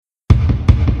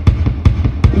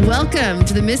Welcome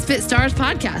to the Misfit Stars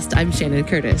podcast. I'm Shannon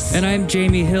Curtis. And I'm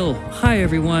Jamie Hill. Hi,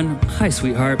 everyone. Hi,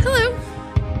 sweetheart. Hello.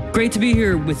 Great to be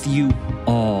here with you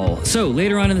all. So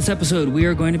later on in this episode, we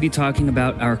are going to be talking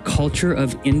about our culture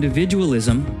of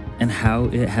individualism and how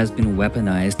it has been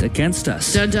weaponized against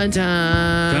us. Dun, dun,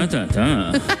 dun. Dun, dun,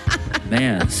 dun.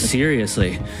 Man,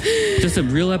 seriously. Just a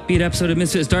real upbeat episode of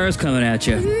Misfit Stars coming at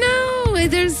you. No,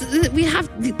 it is going to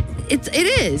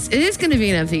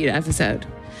be an upbeat episode.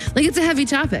 Like, it's a heavy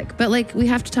topic, but like, we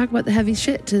have to talk about the heavy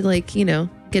shit to, like, you know,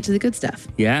 get to the good stuff.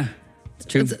 Yeah, it's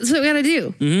true. That's what we got to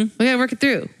do. Mm-hmm. We got to work it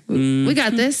through. Mm-hmm. We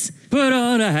got this. Put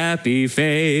on a happy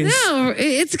face. No,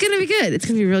 it's going to be good. It's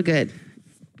going to be real good.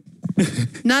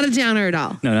 Not a downer at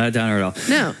all. No, not a downer at all.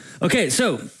 No. Okay,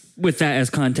 so with that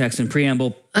as context and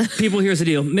preamble, people, here's the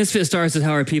deal. Misfit Stars is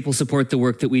how our people support the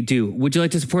work that we do. Would you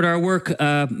like to support our work?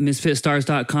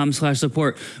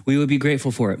 Misfitstars.com/support. We would be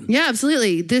grateful for it. Yeah,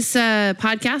 absolutely. This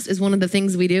podcast is one of the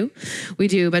things we do. We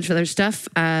do a bunch of other stuff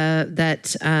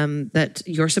that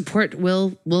your support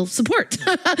will support.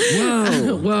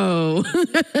 Whoa. Whoa.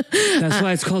 That's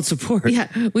why it's called support. Yeah,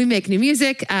 we make new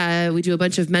music. We do a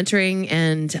bunch of mentoring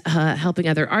and helping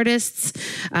other artists.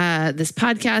 This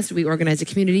podcast, we organize a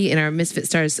community in our Misfit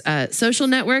Stars social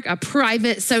network, a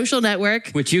private social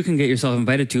network. Which you can get yourself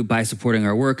invited to by supporting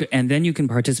our work. And then you can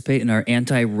participate in our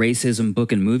anti-racism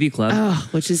book and movie club. Oh,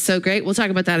 which is so great. We'll talk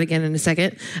about that again in a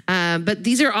second. But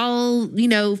these are all, you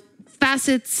know,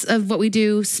 facets of what we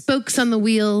do, spokes on the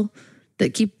wheel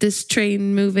that keep this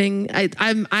train moving.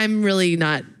 I'm really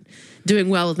not doing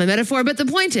well with my metaphor, but the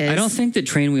point is, I don't think that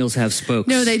train wheels have spokes.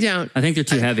 No, they don't. I think they're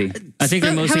too heavy. I think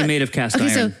they're mostly made of cast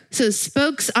iron. So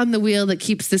spokes on the wheel that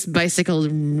keeps this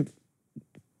bicycle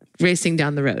racing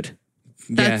down the road.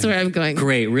 That's where I'm going.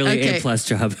 Great. Really okay. A+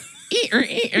 job.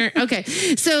 Okay.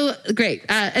 So great.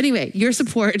 Anyway, your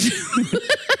support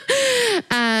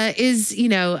is, you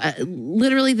know,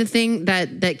 literally the thing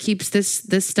that keeps this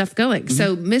stuff going. Mm-hmm.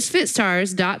 So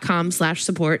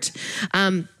misfitstars.com/support.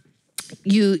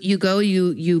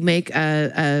 You make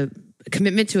a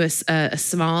commitment to a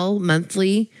small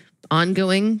monthly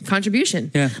ongoing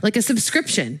contribution, like a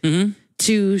subscription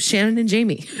to Shannon and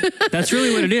Jamie. That's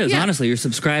really what it is. Yeah. Honestly, you're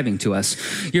subscribing to us.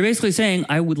 You're basically saying,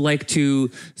 I would like to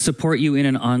support you in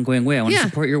an ongoing way. I want to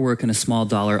support your work in a small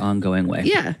dollar ongoing way.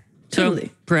 Yeah, totally.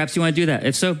 So perhaps you want to do that.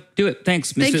 If so, do it.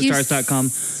 Thanks.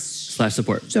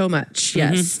 MisfitStars.com/support. So much.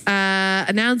 Yes.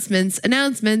 Announcements.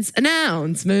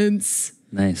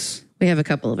 Nice. We have a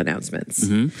couple of announcements.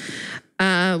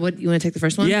 What, you want to take the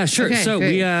first one? Yeah, sure. Okay, so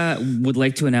great. We would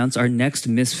like to announce our next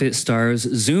Misfit Stars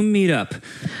Zoom meetup.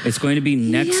 It's going to be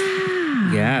next.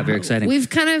 Yeah, very exciting. We've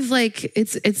kind of like,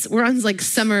 we're on like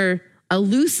a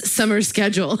loose summer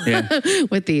schedule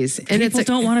with these. And people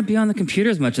don't want to be on the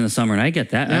computer as much in the summer, and I get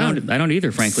that. No, I don't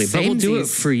either, frankly. But we'll do it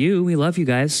for you. We love you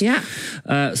guys. Yeah.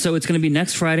 So it's going to be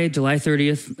next Friday, July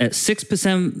 30th at 6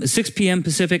 p.m.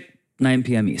 Pacific, 9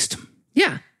 p.m. East.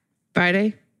 Yeah.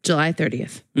 Friday, July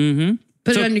 30th.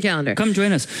 Put it on your calendar. Come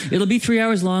join us. It'll be 3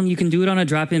 hours long. You can do it on a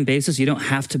drop-in basis. You don't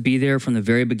have to be there from the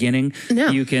very beginning. No.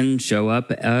 You can show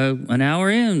up an hour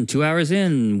in, 2 hours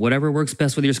in, whatever works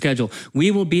best with your schedule.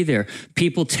 We will be there.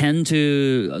 People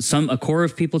a core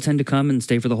of people tend to come and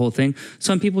stay for the whole thing.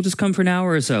 Some people just come for an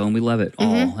hour or so, and we love it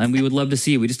all. And we would love to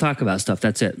see you. We just talk about stuff.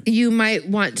 That's it. You might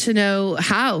want to know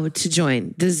how to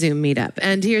join the Zoom meetup.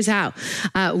 And here's how.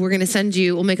 We're going to send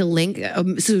you, we'll make a link.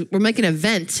 So we're making an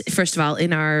event, first of all,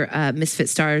 in our Misfit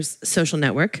Stars social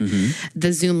network.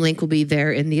 The Zoom link will be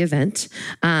there in the event.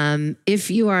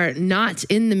 If you are not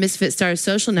in the Misfit Stars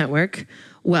social network,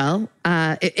 well,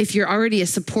 if you're already a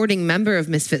supporting member of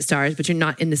Misfit Stars, but you're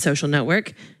not in the social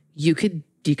network, you could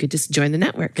just join the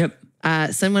network. Yep.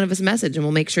 Send one of us a message and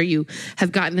we'll make sure you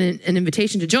have gotten an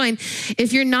invitation to join.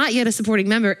 If you're not yet a supporting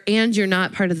member and you're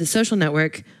not part of the social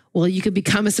network, well, you could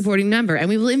become a supporting member and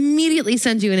we will immediately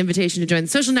send you an invitation to join the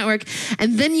social network.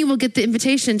 And then you will get the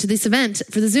invitation to this event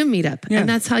for the Zoom meetup. Yeah. And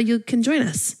that's how you can join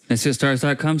us.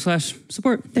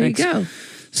 MisfitStars.com/support. There you go.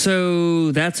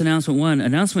 So that's announcement one.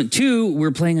 Announcement two,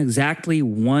 we're playing exactly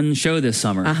one show this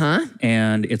summer.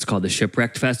 And it's called the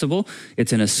Shipwrecked Festival.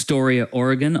 It's in Astoria,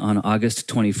 Oregon on August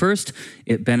 21st.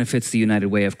 It benefits the United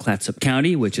Way of Clatsop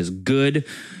County, which is good.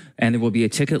 And there will be a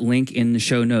ticket link in the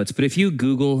show notes. But if you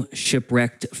Google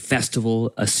Shipwrecked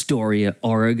Festival, Astoria,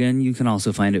 Oregon, you can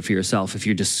also find it for yourself if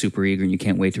you're just super eager and you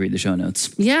can't wait to read the show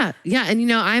notes. Yeah. And, you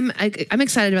know, I'm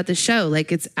excited about this show.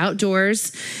 Like, it's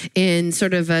outdoors in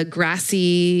sort of a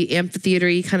grassy,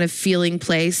 amphitheater-y kind of feeling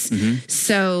place.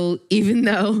 So even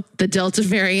though the Delta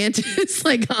variant is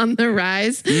like on the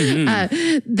rise,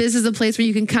 this is a place where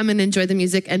you can come and enjoy the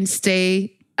music and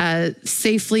stay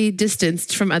safely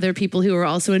distanced from other people who are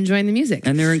also enjoying the music.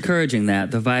 And they're encouraging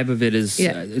that. The vibe of it is,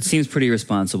 it seems pretty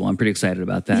responsible. I'm pretty excited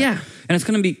about that. Yeah. And it's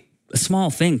going to be a small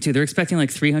thing too. They're expecting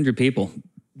like 300 people.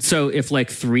 So if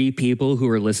like 3 people who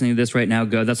are listening to this right now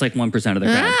go, that's like 1% of the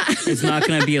crowd. It's not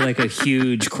going to be like a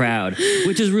huge crowd,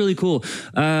 which is really cool.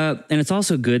 And it's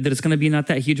also good that it's going to be not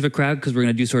that huge of a crowd because we're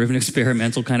going to do sort of an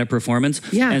experimental kind of performance.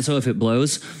 Yeah. And so if it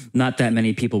blows, not that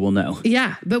many people will know.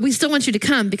 Yeah, but we still want you to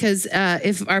come because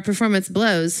if our performance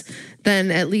blows, then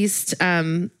at least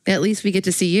we get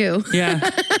to see you.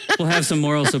 Yeah, we'll have some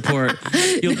moral support.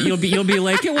 You'll be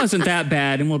like, it wasn't that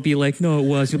bad, and we'll be like, no, it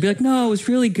was. You'll be like, no, it was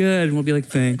really good, and we'll be like,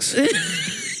 thanks.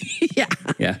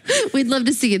 Yeah. We'd love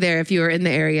to see you there if you are in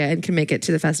the area and can make it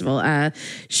to the festival.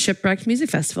 Shipwrecked Music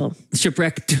Festival.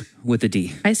 Shipwrecked with a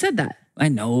D. I said that. I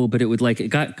know, but it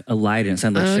got a light and it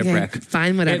sounded like shipwreck.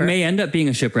 Fine, whatever. It may end up being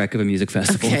a shipwreck of a music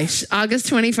festival. Okay, August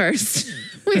 21st.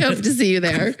 We hope to see you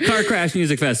there. Car Crash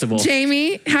Music Festival.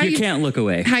 Jamie, you can't look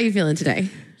away. How are you feeling today?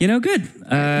 Good.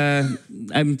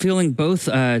 I'm feeling both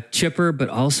chipper, but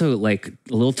also like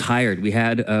a little tired. We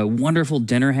had a wonderful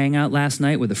dinner hangout last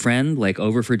night with a friend, like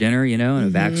over for dinner, in a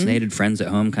vaccinated friends at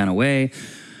home kind of way.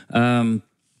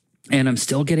 And I'm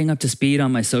still getting up to speed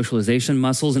on my socialization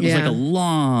muscles. And it was like a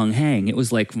long hang. It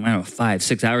was like, I don't know,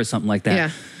 5-6 hours, something like that. Yeah.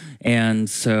 And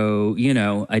so,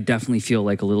 I definitely feel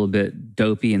like a little bit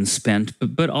dopey and spent,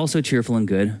 but also cheerful and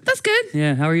good. That's good.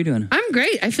 Yeah. How are you doing? I'm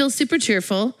great. I feel super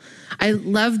cheerful. I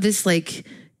love this like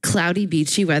cloudy,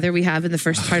 beachy weather we have in the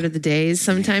first part of the days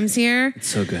sometimes here. It's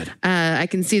so good. I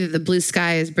can see that the blue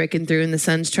sky is breaking through and the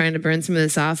sun's trying to burn some of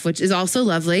this off, which is also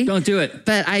lovely. Don't do it.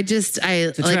 But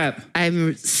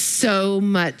I'm so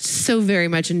very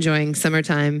much enjoying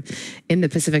summertime in the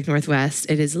Pacific Northwest.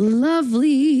 It is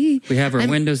lovely. We have our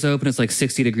windows open. It's like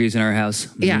 60 degrees in our house.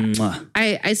 Yeah. Mwah.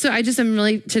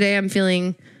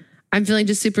 I'm feeling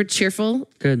just super cheerful.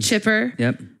 Good. Chipper.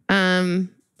 Yep.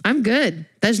 I'm good.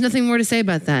 There's nothing more to say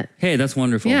about that. Hey, that's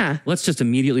wonderful. Yeah. Let's just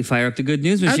immediately fire up the good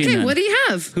news machine. Okay, then. what do you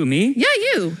have? Who, me? Yeah,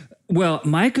 you. Well,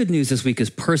 my good news this week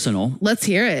is personal. Let's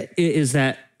hear it. It is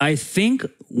that I think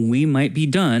we might be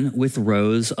done with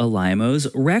Rose Alimo's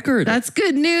record. That's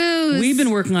good news. We've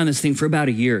been working on this thing for about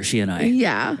a year, she and I.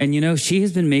 Yeah. And she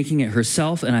has been making it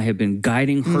herself, and I have been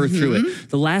guiding her through it.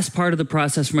 The last part of the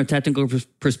process from a technical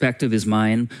perspective is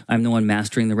mine. I'm the one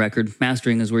mastering the record.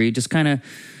 Mastering is where you just kind of...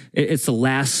 It's the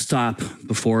last stop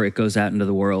before it goes out into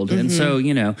the world. And so,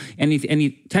 any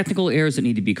technical errors that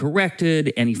need to be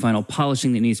corrected, any final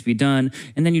polishing that needs to be done,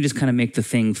 and then you just kind of make the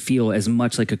thing feel as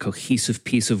much like a cohesive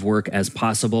piece of work as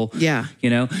possible. Yeah.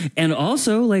 And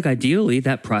also, like, ideally,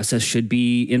 that process should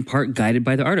be in part guided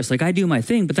by the artist. Like, I do my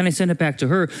thing, but then I send it back to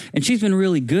her, and she's been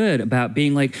really good about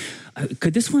being like,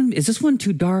 is this one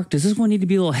too dark? Does this one need to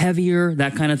be a little heavier?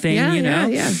 That kind of thing,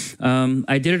 Yeah.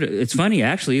 I did it. It's funny,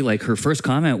 actually, like her first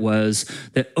comment was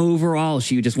that overall,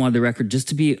 she just wanted the record just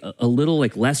to be a little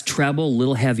like less treble, a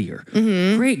little heavier.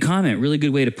 Great comment. Really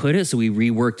good way to put it. So we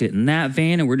reworked it in that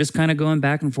vein, and we're just kind of going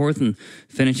back and forth and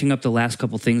finishing up the last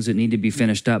couple things that need to be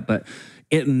finished up. But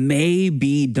it may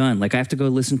be done. Like I have to go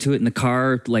listen to it in the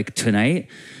car like tonight.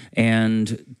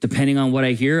 And depending on what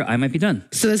I hear, I might be done.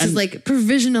 So this is like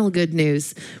provisional good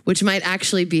news, which might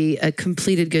actually be a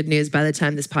completed good news by the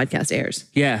time this podcast airs.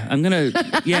 Yeah,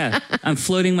 I'm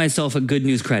floating myself a good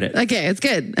news credit. Okay, it's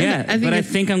good. Yeah, I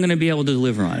think I'm going to be able to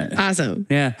deliver on it. Awesome.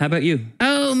 Yeah, how about you?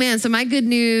 Oh man, so my good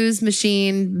news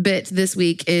machine bit this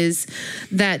week is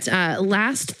that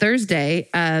last Thursday,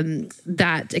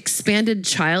 that expanded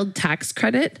child tax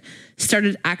credit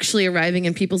started actually arriving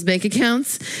in people's bank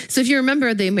accounts. So if you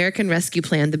remember the American Rescue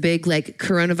Plan, the big like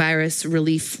coronavirus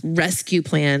relief rescue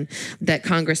plan that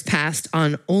Congress passed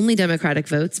on only Democratic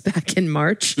votes back in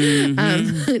March,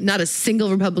 not a single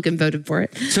Republican voted for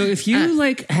it. So if you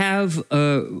have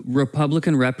a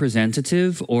Republican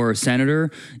representative or senator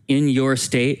in your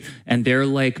state and they're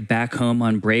like back home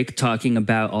on break talking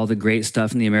about all the great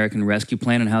stuff in the American Rescue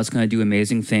Plan and how it's going to do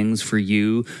amazing things for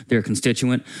you, their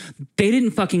constituent, they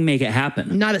didn't fucking make it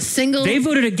happen. Not a single... They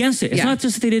voted against it. It's not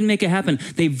just that they didn't make it happen.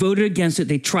 They voted against it.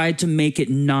 They tried to make it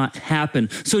not happen.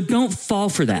 So don't fall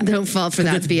for that. Don't fall for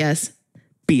that BS.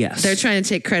 BS. They're trying to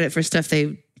take credit for stuff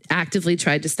they actively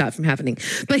tried to stop from happening.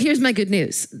 But here's my good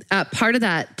news. Part of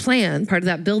that plan, part of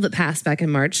that bill that passed back in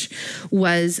March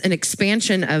was an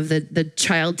expansion of the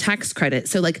child tax credit.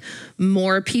 So like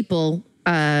more people...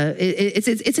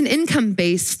 it's an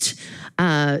income-based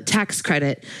tax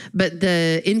credit, but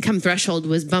the income threshold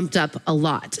was bumped up a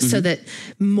lot so that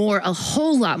a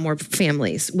whole lot more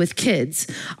families with kids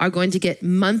are going to get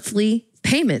monthly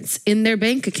payments in their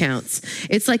bank accounts.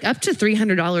 It's like up to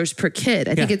 $300 per kid.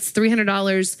 I think it's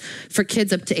 $300 for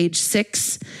kids up to age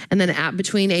 6. And then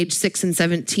between age 6 and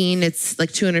 17, it's like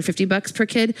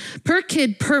 $250 per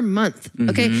kid per month.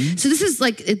 Okay. So this is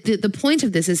like, the point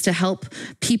of this is to help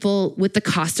people with the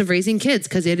cost of raising kids,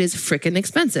 because it is freaking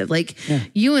expensive. Like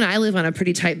you and I live on a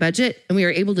pretty tight budget, and we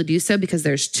are able to do so because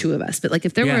there's 2 of us. But like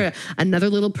if there were another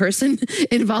little person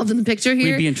involved in the picture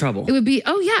here, we'd be in trouble. It would be,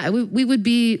 we would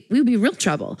be real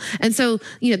trouble. And so,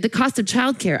 the cost of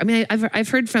childcare. I mean, I've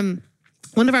heard from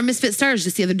one of our Misfit stars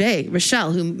just the other day,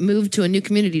 Rochelle, who moved to a new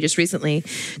community just recently,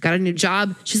 got a new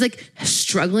job. She's like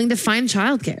struggling to find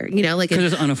childcare,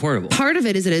 because it's unaffordable. Part of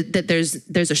it is that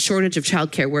there's a shortage of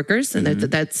childcare workers, and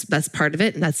that's part of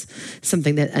it. And that's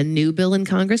something that a new bill in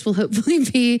Congress will hopefully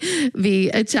be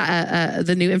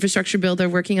the new infrastructure bill they're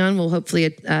working on will hopefully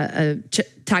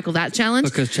tackle that challenge.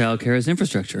 Because childcare is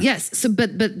infrastructure. Yes. So,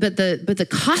 but the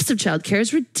cost of childcare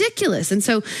is ridiculous. And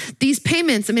so these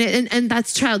payments, I mean, and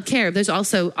that's childcare. There's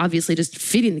also obviously just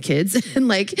feeding the kids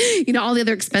and all the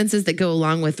other expenses that go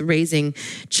along with raising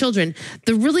children.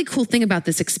 The really cool thing about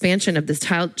this expansion of this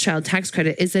child tax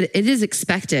credit is that it is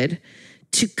expected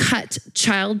to cut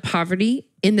child poverty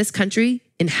in this country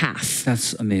in half.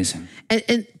 That's amazing.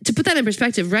 And to put that in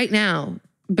perspective, right now,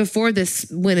 before this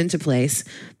went into place,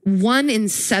 1 in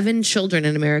 7 children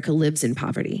in America lives in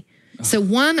poverty. So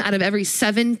 1 out of every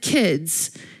 7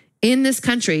 kids in this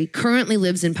country currently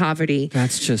lives in poverty.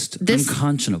 That's just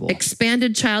unconscionable.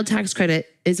 Expanded child tax credit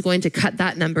is going to cut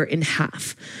that number in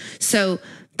half. So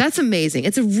that's amazing.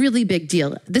 It's a really big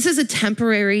deal. This is a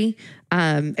temporary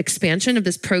expansion of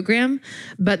this program,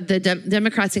 but the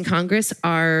Democrats in Congress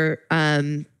are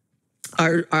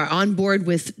on board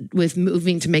with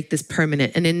moving to make this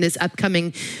permanent. And in this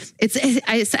upcoming,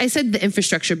 I said the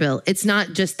infrastructure bill. It's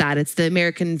not just that. It's the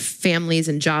American Families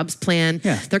and Jobs Plan.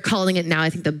 Yeah. They're calling it now, I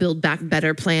think, the Build Back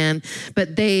Better Plan.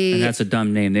 But and that's a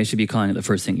dumb name. They should be calling it the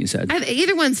first thing you said.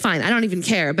 Either one's fine. I don't even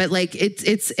care. But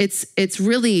it's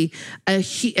really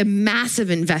a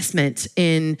massive investment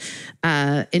in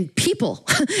people,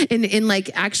 in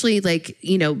investing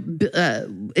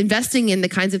in the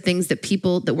kinds of things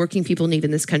that working people need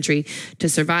in this country to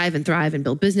survive and thrive and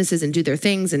build businesses and do their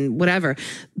things and whatever.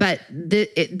 But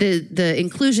the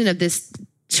inclusion of this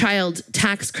child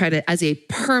tax credit as a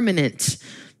permanent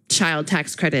child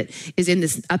tax credit is in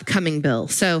this upcoming bill.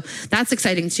 So that's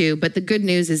exciting too. But the good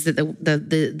news is that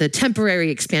the temporary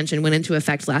expansion went into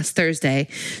effect last Thursday.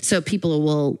 So people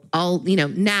will all,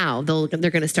 now they're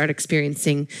going to start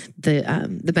experiencing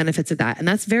the benefits of that. And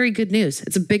that's very good news.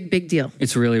 It's a big deal.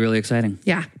 It's really, really exciting.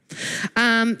 Yeah.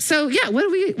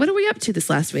 What are we up to this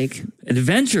last week?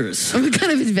 Adventures. What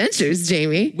kind of adventures,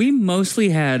 Jamie? We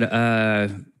mostly had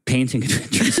painting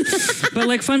adventures,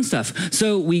 but fun stuff.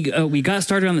 So we got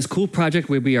started on this cool project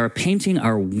where we are painting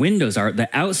our windows, the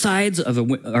outsides of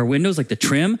our windows, like the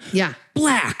trim. Yeah.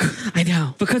 Black. I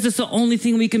know. Because it's the only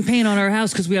thing we can paint on our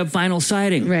house because we have vinyl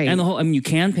siding. Right. And you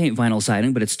can paint vinyl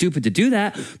siding, but it's stupid to do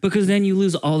that because then you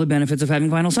lose all the benefits of having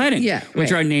vinyl siding. Yeah.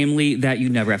 Which are namely that you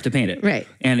never have to paint it. Right.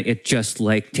 And it just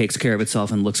takes care of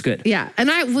itself and looks good. Yeah. And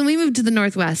when we moved to the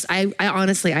Northwest, I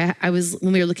honestly, I was,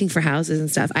 when we were looking for houses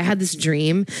and stuff, I had this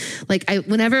dream.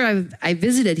 Whenever I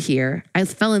visited here, I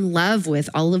fell in love with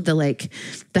all of the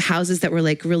houses that were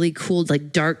really cool,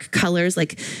 dark colors,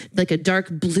 like a dark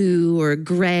blue or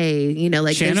gray,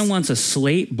 Shannon wants a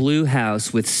slate blue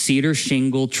house with cedar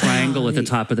shingle triangle at the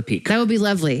top of the peak. That would be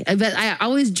lovely. But I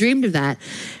always dreamed of that.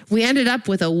 We ended up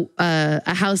with a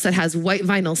house that has white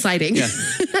vinyl siding. Yeah.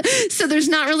 So there's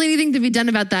not really anything to be done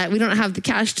about that. We don't have the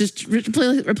cash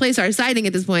to replace our siding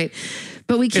at this point.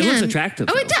 But we can. It looks attractive.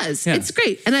 Oh, it does. Yeah. It's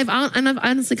great. And I've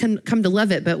honestly come to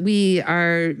love it. But we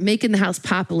are making the house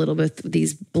pop a little bit with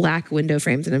these black window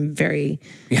frames, and I'm very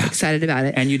excited about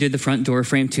it. And you did the front door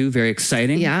frame too. Very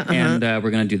exciting. Yeah. Uh-huh. And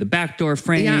we're going to do the back door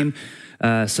frame.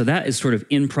 Yeah. So that is sort of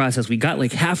in process. We got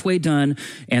halfway done,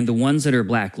 and the ones that are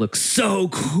black look so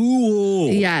cool.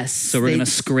 Yes. So we're going to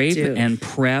scrape and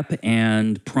prep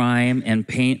and prime and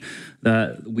paint.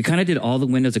 We kind of did all the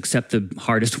windows except the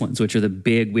hardest ones, which are the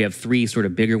big. We have 3 sort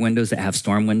of bigger windows that have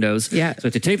storm windows. Yeah.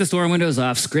 So to take the storm windows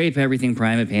off, scrape everything,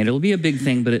 prime and paint. It'll be a big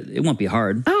thing, but it won't be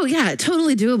hard. Oh yeah,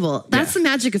 totally doable. That's the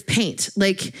magic of paint.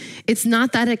 It's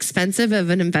not that expensive of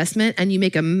an investment, and you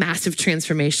make a massive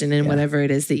transformation in whatever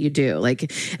it is that you do. A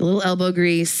little elbow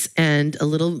grease and a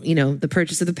little, the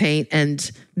purchase of the paint,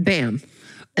 and bam.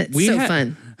 It's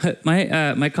fun.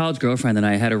 My college girlfriend and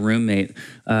I had a roommate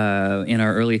in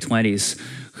our early 20s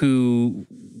who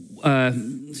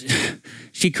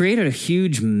She created a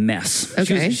huge mess.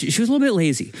 Okay. She was a little bit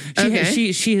lazy.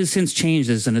 She has since changed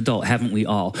as an adult, haven't we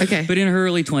all? Okay. But in her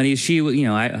early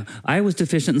 20s, I was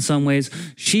deficient in some ways.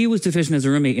 She was deficient as a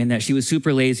roommate in that she was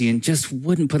super lazy and just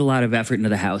wouldn't put a lot of effort into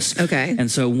the house. Okay. And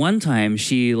so one time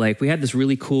we had this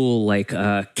really cool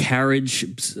carriage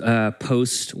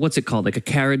post, what's it called? Like a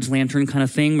carriage lantern kind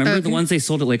of thing. Remember the ones they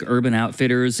sold at like Urban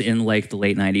Outfitters in like the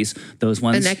late 90s? Those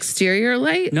ones? An exterior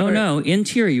light? No,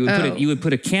 interior. You would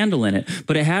put a candle in it,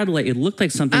 but it looked like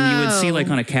something you would see like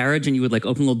on a carriage, and you would like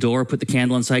open a little door, put the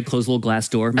candle inside, close a little glass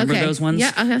door. Remember those ones?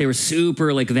 Yeah. They were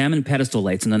super like them and pedestal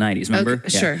lights in the 90s. Remember? Okay,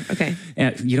 sure. Okay.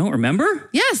 You don't remember?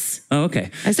 Yes. Oh,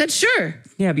 okay. I said sure.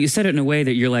 Yeah, but you said it in a way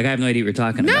that you're like, I have no idea what you're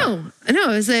talking about.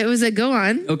 No, it was a go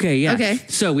on. Okay, yeah. Okay.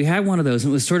 So we had one of those,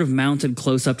 and it was sort of mounted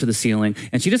close up to the ceiling,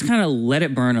 and she just kind of let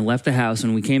it burn and left the house,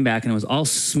 and we came back, and it was all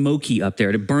smoky up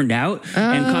there. It burned out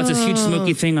and caused this huge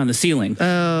smoky thing on the ceiling.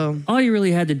 Oh. All she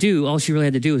really had to do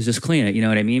was just clean it, you know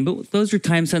what I mean? But those are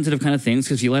time-sensitive kind of things,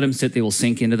 because if you let them sit, they will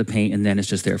sink into the paint, and then it's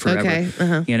just there forever.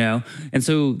 Okay. You know? And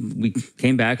so we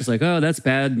came back, it's like, oh, that's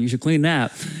bad, you should clean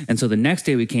that. And so the next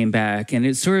day we came back, and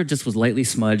it sort of just was lightly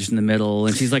smudged in the middle,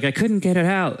 and she's like, I couldn't get it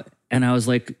out. And I was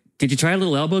like, did you try a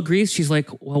little elbow grease? She's like,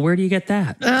 well, where do you get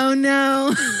that? Oh,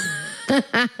 no.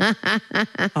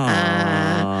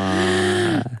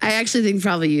 I actually think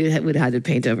probably you would have had to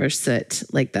paint over soot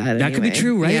like that. That could be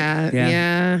true, right?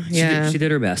 Yeah. She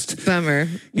did her best. Bummer.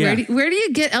 Yeah. Where do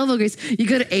you get elbow grease? You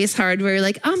go to Ace Hardware, you're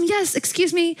like, yes,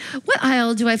 excuse me, what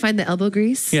aisle do I find the elbow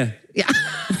grease? Yeah. Yeah.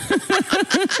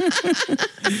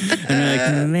 And they're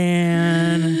like,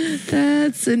 man.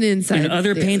 That's an inside. In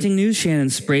other painting news, Shannon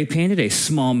spray painted a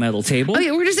small metal table. Oh,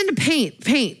 yeah, we're just into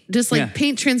paint, just like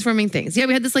paint transforming things. Yeah,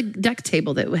 we had this like deck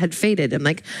table that had faded. I'm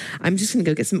like, I'm just going to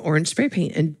go get some orange spray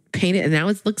paint and paint it. And now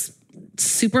it looks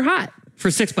super hot. For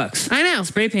 $6. I know.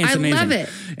 Spray paint's amazing. I love it.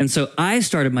 And so I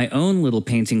started my own little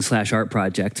painting/art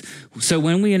project. So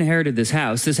when we inherited this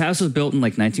house was built in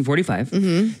like 1945.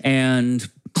 Mm-hmm. And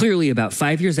clearly about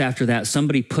 5 years after that,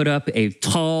 somebody put up a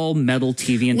tall metal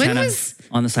TV antenna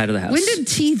on the side of the house. When did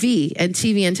TV and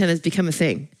TV antennas become a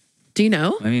thing? Do you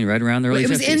know? I mean, right around the early 50s. It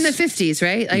was in the 50s,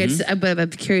 right? Like mm-hmm. But I'm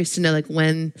curious to know like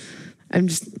when,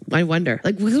 I wonder.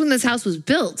 Like when this house was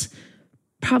built,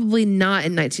 probably not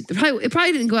in it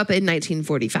probably didn't go up in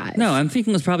 1945. No, I'm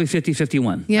thinking it was probably 50,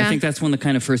 51. Yeah. I think that's when the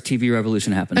kind of first TV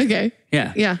revolution happened. Okay.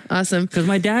 Yeah. Yeah, awesome. Because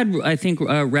my dad, I think,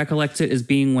 recollects it as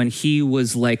being when he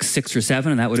was like 6 or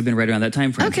 7, and that would have been right around that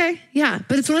time frame. Okay, yeah.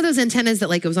 But it's one of those antennas that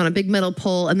like it was on a big metal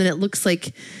pole, and then it looks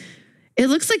like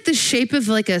the shape of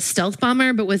like a stealth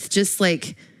bomber, but with just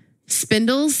like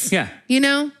spindles. Yeah. You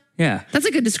know? Yeah. That's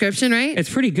a good description, right?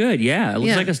 It's pretty good, yeah. It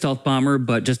looks like a stealth bomber,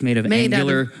 but just made of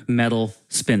angular metal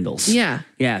spindles. Yeah.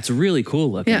 Yeah, it's really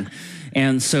cool looking. Yeah.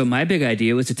 And so my big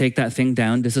idea was to take that thing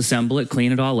down, disassemble it,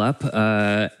 clean it all up,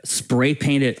 spray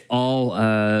paint it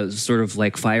all sort of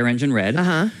like fire engine red,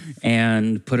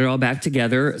 and put it all back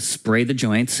together, spray the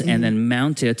joints, and then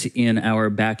mount it in our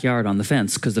backyard on the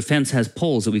fence, because the fence has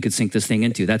poles that we could sink this thing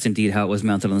into. That's indeed how it was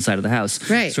mounted on the side of the house,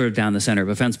 right? Sort of down the center of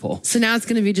a fence pole. So now it's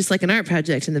going to be just like an art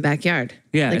project in the backyard.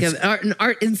 Yeah. Like an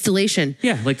art installation.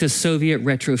 Yeah, like this Soviet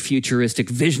retro-futuristic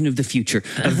vision of the future,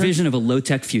 a vision of a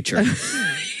low-tech future.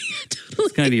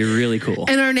 It's going to be really cool.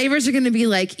 And our neighbors are going to be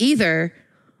like either,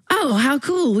 oh, how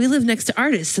cool, we live next to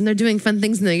artists and they're doing fun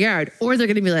things in their yard. Or they're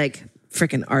going to be like,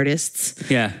 freaking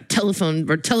artists. Yeah. Telephone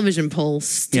or television poles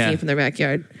sticking up in their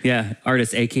backyard. Yeah,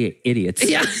 artists, aka idiots.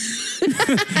 Yeah.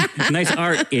 Nice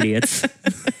art, idiots.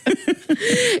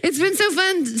 It's been so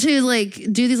fun to like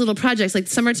do these little projects. Like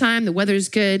summertime, the weather's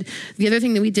good. The other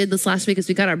thing that we did this last week is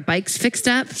we got our bikes fixed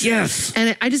up. Yes.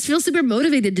 And I just feel super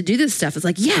motivated to do this stuff. It's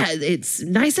like, yeah, it's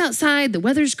nice outside. The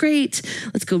weather's great.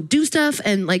 Let's go do stuff.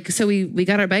 And like, so we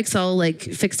got our bikes all like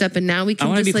fixed up, and now we can. I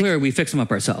want to be like, clear, we fix them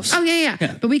up ourselves. Oh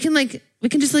yeah. But we can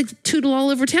just like tootle all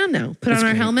over town now. Put on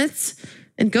our helmets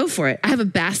and go for it. I have a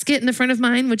basket in the front of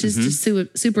mine, which is just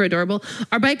super adorable.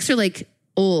 Our bikes are like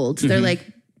old.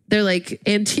 They're like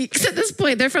antiques at this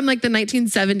point. They're from like the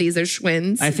 1970s. They're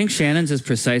Schwinn's. I think Shannon's is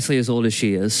precisely as old as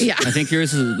she is. Yeah. I think she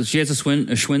has a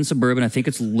Schwinn Suburban. I think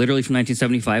it's literally from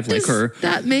 1975, like her. Does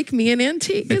that make me an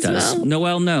antique as well?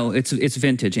 No, no, it's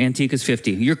vintage. Antique is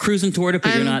 50. You're cruising toward it,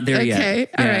 but you're not there yet. Okay,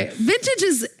 all right. Vintage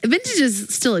is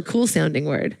still a cool sounding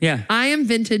word. Yeah. I am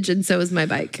vintage, and so is my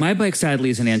bike. My bike, sadly,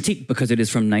 is an antique because it is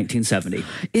from 1970.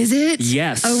 Is it?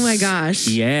 Yes. Oh my gosh.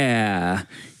 Yeah.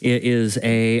 It is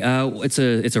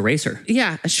it's a racer.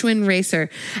 Yeah, a Schwinn racer.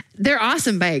 They're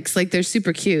awesome bikes. Like they're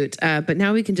super cute. But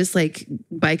now we can just like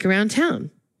bike around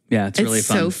town. Yeah, it's really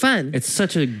fun. so fun. It's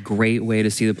such a great way to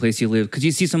see the place you live because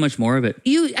you see so much more of it.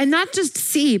 And not just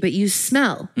see, but you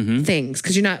smell things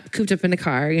because you're not cooped up in a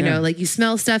car. You know, like you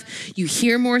smell stuff. You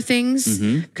hear more things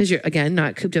because you're again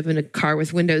not cooped up in a car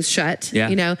with windows shut. Yeah.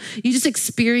 You know, you just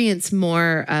experience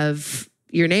more of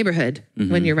your neighborhood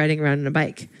when you're riding around on a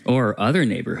bike or other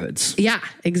neighborhoods. Yeah,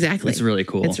 exactly. It's really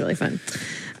cool. It's really fun.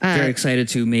 Very excited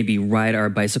to maybe ride our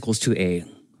bicycles to a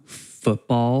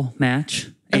football match.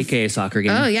 AKA soccer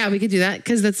game. Oh yeah, we could do that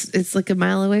because it's like a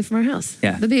mile away from our house.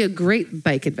 Yeah. That'd be a great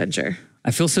bike adventure.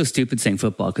 I feel so stupid saying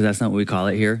football because that's not what we call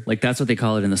it here. Like that's what they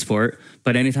call it in the sport.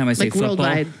 But anytime I say Like football,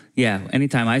 worldwide. yeah,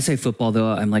 anytime I say football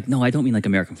though, I'm like, no, I don't mean like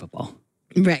American football.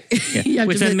 Right. Yeah.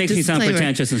 Which then makes me sound disclaimer.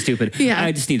 pretentious and stupid. Yeah.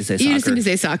 I just need to say soccer. You just need to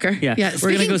say soccer. Yeah.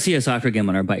 We're going to go see a soccer game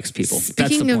on our bikes, people. That's the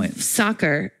Speaking point. of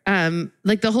soccer,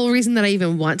 like the whole reason that I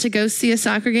even want to go see a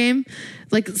soccer game,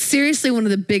 like seriously, one of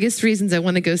the biggest reasons I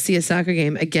want to go see a soccer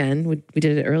game again, we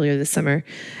did it earlier this summer,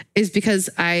 is because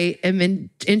I am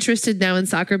interested now in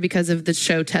soccer because of the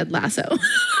show Ted Lasso.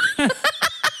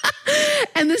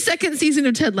 And the second season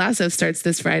of Ted Lasso starts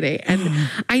this Friday. And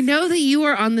I know that you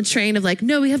are on the train of like,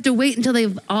 no, we have to wait until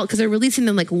they've all, because they're releasing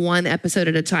them like one episode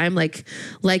at a time, like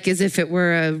as if it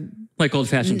were a... Like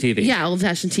old-fashioned TV. Yeah,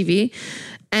 old-fashioned TV.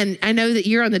 And I know that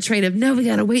you're on the train of, no, we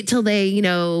got to wait till they, you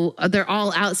know, they're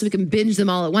all out so we can binge them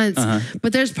all at once.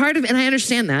 But there's part of, and I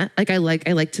understand that. Like I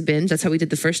like to binge. That's how we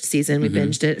did the first season. We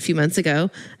binged it a few months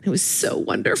ago. And it was so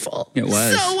wonderful. It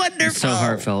was. So wonderful. It's so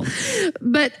heartfelt.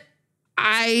 But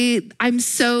I'm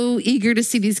so eager to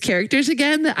see these characters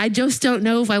again that I just don't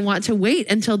know if I want to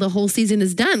wait until the whole season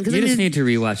is done. You just need to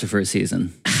rewatch the first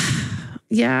season.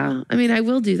 Yeah. I mean, I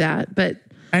will do that, but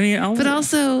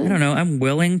also, I don't know. I'm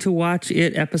willing to watch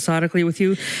it episodically with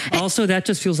you. Also, that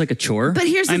just feels like a chore. But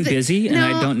here's the I'm thing. busy and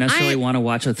No, I don't necessarily want to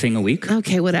watch a thing a week.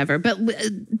 Okay, whatever. But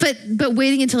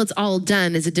waiting until it's all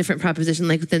done is a different proposition,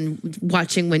 like than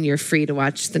watching when you're free to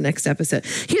watch the next episode.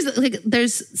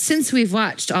 Since we've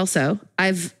watched also,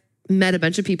 I've met a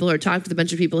bunch of people or talked with a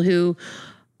bunch of people who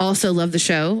also love the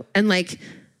show. And like,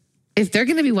 if they're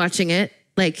going to be watching it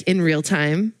like in real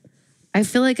time, I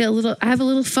feel like I have a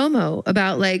little FOMO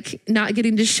about like not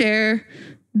getting to share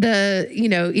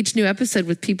each new episode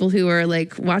with people who are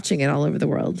like watching it all over the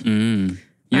world. You're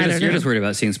just worried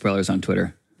about seeing spoilers on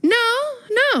Twitter.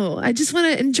 No, I just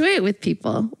want to enjoy it with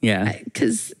people. Yeah.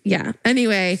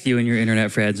 Anyway. You and your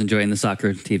internet friends enjoying the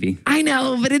soccer TV. I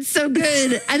know, but it's so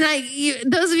good. And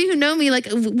those of you who know me, like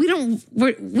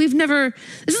we've never,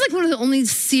 this is like one of the only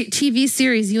TV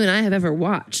series you and I have ever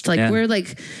watched. Like we're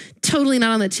like totally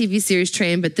not on the TV series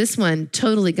train, but this one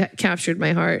totally captured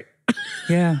my heart.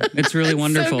 Yeah, it's really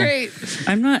wonderful. So great.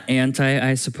 I'm not anti,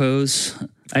 I suppose.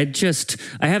 I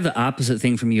have the opposite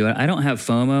thing from you. I don't have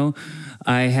FOMO.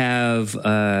 I have,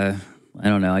 I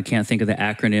don't know, I can't think of the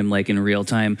acronym like in real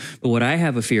time, but what I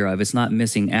have a fear of, it's not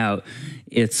missing out,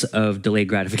 it's of delayed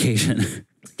gratification.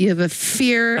 You have a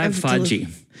fear I have of... fudgy.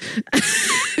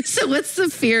 So what's the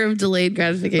fear of delayed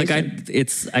gratification?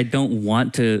 Like I don't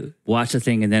want to watch a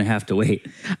thing and then have to wait.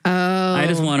 Oh. I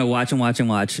just want to watch and watch and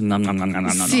watch. Nom, nom, nom, nom,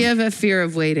 nom, So you have a fear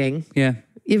of waiting. Yeah.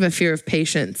 You have a fear of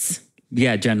patience.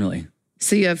 Yeah, generally.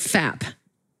 So you have FAP.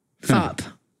 FOP.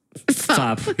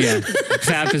 FOP. Yeah.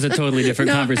 FAP is a totally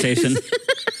different conversation.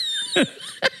 I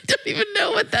don't even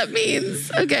know what that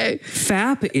means. Okay.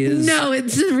 FAP is... No,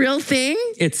 it's a real thing?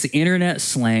 It's internet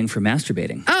slang for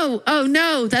masturbating. Oh,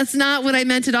 no, that's not what I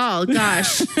meant at all.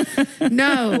 Gosh.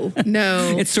 No.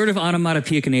 It's sort of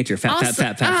onomatopoeic in nature.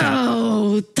 FAP.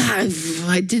 Oh,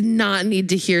 I did not need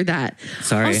to hear that.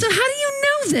 Sorry. Also, how do you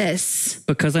know this?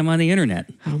 Because I'm on the internet.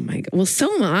 Oh my God. Well,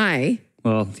 so am I.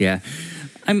 Well, yeah.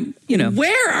 I'm,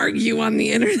 Where are you on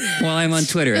the internet? Well, I'm on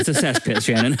Twitter. It's a cesspit,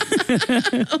 Shannon.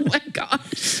 Oh my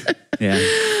gosh.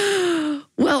 Yeah.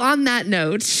 Well, on that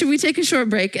note, should we take a short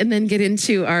break and then get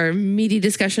into our meaty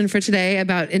discussion for today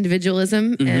about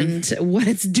individualism and what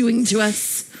it's doing to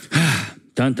us?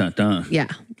 Dun, dun, dun. Yeah.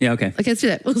 Yeah, okay. Okay, let's do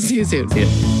that. We'll see you soon. See ya.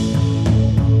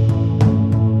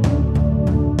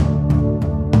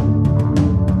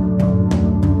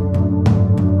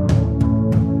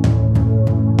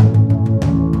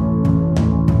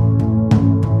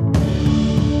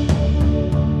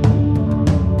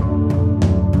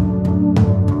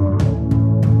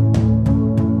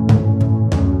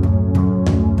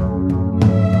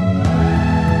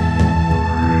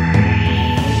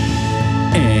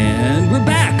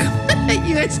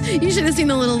 You should have seen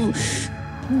the little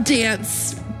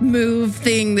dance move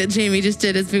thing that Jamie just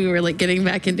did as we were like getting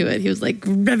back into it. He was like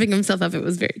revving himself up. It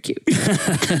was very cute.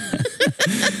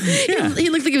 Yeah. He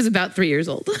looked like he was about 3 years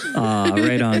old. Aw,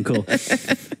 right on. Cool.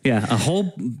 Yeah. A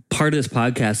whole part of this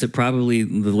podcast that probably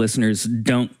the listeners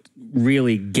don't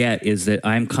really get is that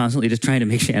I'm constantly just trying to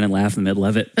make Shannon laugh in the middle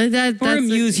of it, or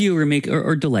amuse you, or make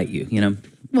or delight you. You know.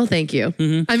 Well, thank you.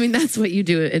 I mean, that's what you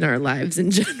do in our lives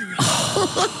in general.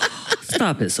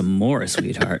 Stop it some more,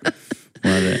 sweetheart.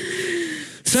 Love it.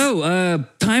 So,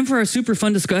 time for our super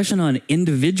fun discussion on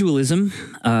individualism.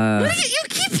 You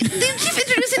keep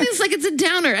introducing this like it's a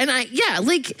downer, and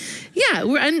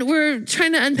we're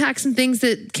trying to unpack some things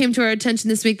that came to our attention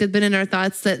this week that've been in our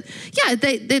thoughts. That I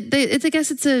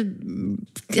guess it's a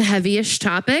heavy-ish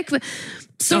topic, but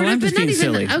I'm just being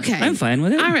silly. Okay, I'm fine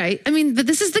with it. All right. I mean, but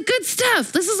this is the good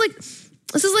stuff. This is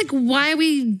like why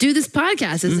we do this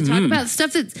podcast, is to talk about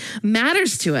stuff that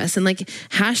matters to us and like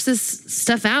hash this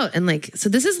stuff out. And like, so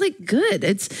this is like good.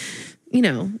 It's,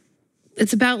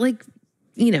 it's about like,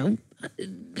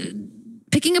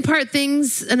 picking apart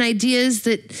things and ideas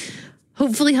that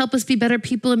hopefully help us be better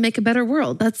people and make a better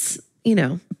world. That's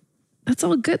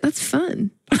all good. That's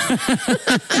fun.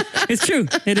 It's true.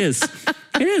 It is.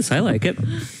 It is. I like it.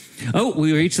 Oh,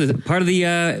 we reached the part of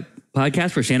the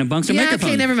podcast where Shannon bunks her microphone.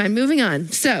 Okay, never mind. Moving on.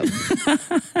 So.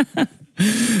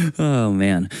 Oh,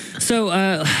 man. So,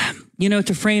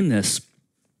 to frame this,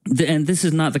 and this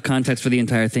is not the context for the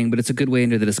entire thing, but it's a good way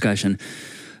into the discussion.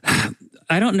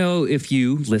 I don't know if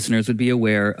you listeners would be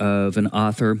aware of an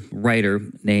writer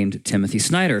named Timothy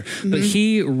Snyder, but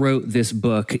he wrote this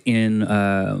book in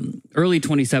early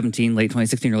 2017, late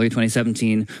 2016, early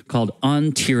 2017 called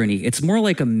On Tyranny. It's more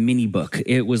like a mini book.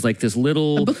 It was like this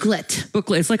little booklet.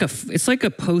 It's like a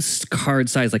postcard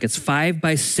size, like it's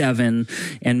 5x7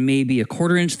 and maybe a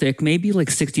 1/4 inch thick, maybe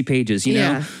like 60 pages, you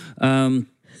know?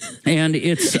 And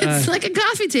it's like a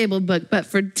coffee table book, but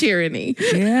for tyranny.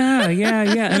 Yeah.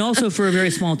 And also for a very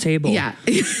small table. Yeah.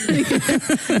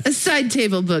 A side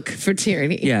table book for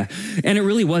tyranny. Yeah. And it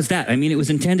really was that. I mean, it was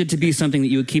intended to be something that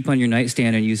you would keep on your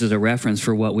nightstand and use as a reference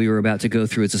for what we were about to go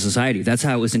through as a society. That's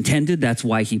how it was intended. That's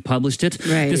why he published it.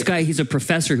 Right. This guy, he's a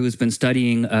professor who has been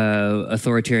studying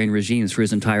authoritarian regimes for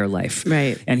his entire life.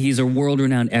 Right. And he's a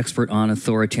world-renowned expert on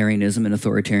authoritarianism and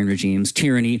authoritarian regimes,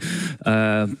 tyranny,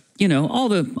 all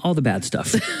the bad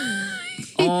stuff.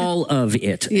 All of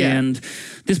it. Yeah. And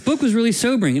this book was really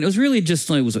sobering. And it was really just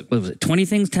like, what was it, 20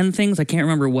 things, 10 things? I can't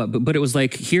remember what, but it was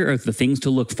like, here are the things to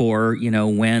look for,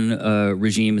 when a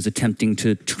regime is attempting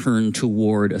to turn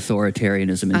toward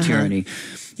authoritarianism and tyranny.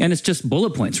 And it's just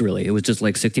bullet points, really. It was just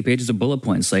like 60 pages of bullet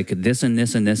points, like this and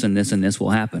this and this and this and this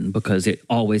will happen because it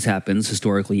always happens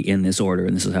historically in this order,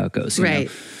 and this is how it goes.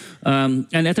 Right. And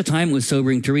at the time it was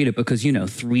sobering to read it because,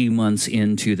 3 months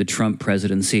into the Trump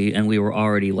presidency and we were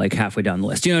already like halfway down the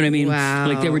list. You know what I mean? Wow.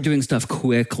 Like they were doing stuff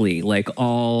quickly, like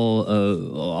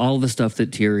all the stuff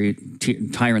that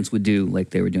tyrants would do,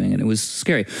 like they were doing it. It was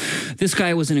scary. This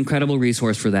guy was an incredible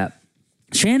resource for that.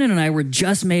 Shannon and I were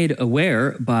just made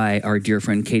aware by our dear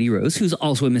friend Katie Rose, who's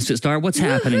also a Misfit Star. What's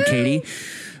happening, Katie?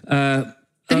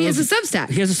 And he has a Substack.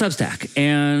 He has a Substack.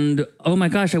 And oh my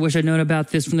gosh, I wish I'd known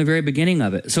about this from the very beginning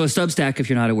of it. So a Substack, if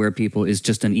you're not aware, people, is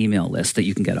just an email list that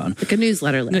you can get on. Like a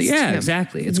newsletter list. Yeah,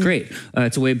 exactly. It's great.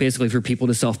 It's a way basically for people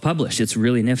to self-publish. It's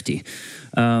really nifty.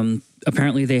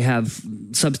 Apparently they have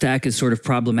Substack is sort of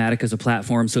problematic as a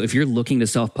platform. So if you're looking to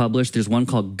self-publish, there's one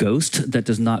called Ghost that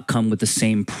does not come with the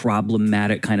same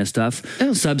problematic kind of stuff. Oh.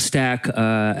 Substack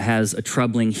has a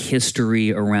troubling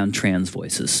history around trans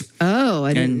voices. Oh,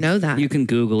 I didn't know that. You can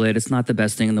Google it. It's not the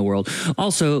best thing in the world.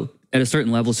 Also, at a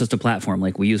certain level, it's just a platform.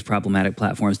 Like we use problematic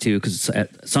platforms too, because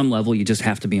at some level you just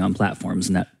have to be on platforms,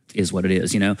 and that is what it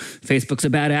is. Facebook's a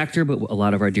bad actor, but a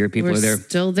lot of our dear people are there.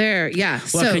 Still there. Yeah.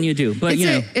 What can you do? But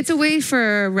it's a way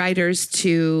for writers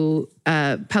to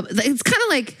it's kind of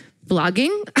like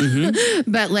blogging,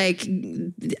 but like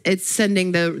it's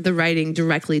sending the writing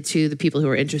directly to the people who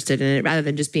are interested in it rather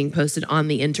than just being posted on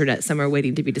the internet somewhere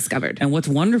waiting to be discovered. And what's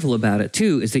wonderful about it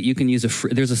too is that you can use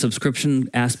there's a subscription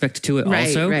aspect to it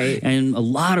also. Right. And a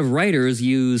lot of writers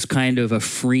use kind of a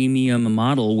freemium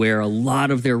model where a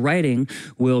lot of their writing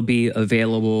will be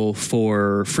available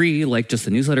for free, like just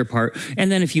the newsletter part. And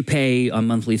then if you pay a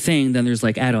monthly thing, then there's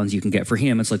like add-ons you can get for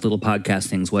him. It's like little podcast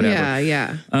things, whatever.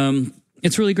 Yeah.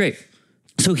 It's really great.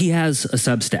 So he has a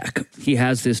Substack. He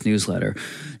has this newsletter.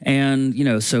 And,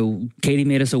 so Katie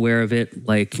made us aware of it,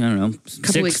 like,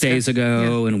 6 days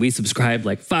ago. And we subscribed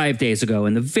like 5 days ago.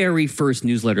 And the very first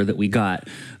newsletter that we got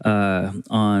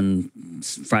on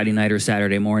Friday night or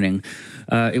Saturday morning,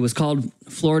 it was called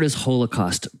Florida's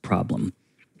Holocaust Problem.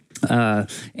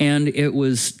 And it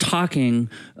was talking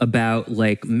about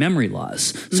like memory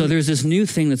laws. So there's this new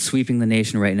thing that's sweeping the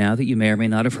nation right now that you may or may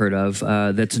not have heard of.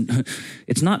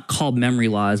 It's not called memory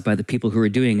laws by the people who are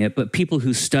doing it, but people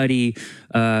who study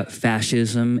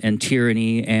fascism and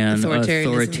tyranny and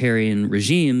authoritarian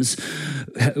regimes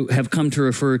have come to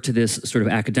refer to this sort of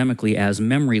academically as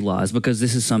memory laws, because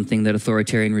this is something that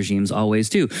authoritarian regimes always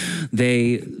do.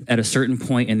 They, at a certain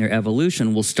point in their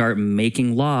evolution, will start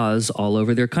making laws all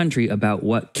over their country about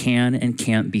what can and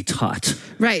can't be taught.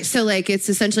 Right. So like it's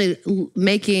essentially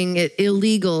making it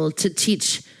illegal to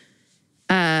teach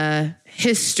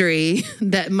history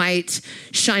that might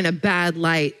shine a bad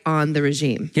light on the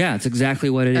regime. Yeah, it's exactly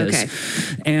what it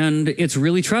is. And it's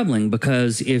really troubling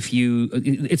because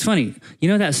it's funny, you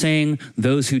know that saying,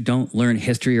 those who don't learn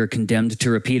history are condemned to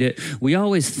repeat it? We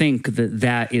always think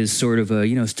that is sort of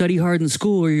a, study hard in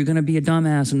school or you're going to be a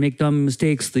dumbass and make dumb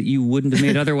mistakes that you wouldn't have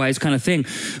made otherwise kind of thing.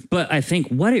 But I think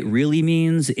what it really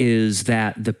means is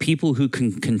that the people who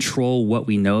can control what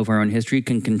we know of our own history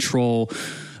can control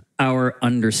our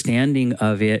understanding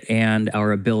of it and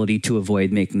our ability to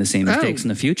avoid making the same mistakes in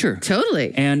the future.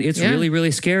 Totally. And it's really, really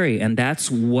scary. And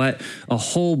that's what a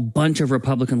whole bunch of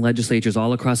Republican legislatures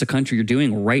all across the country are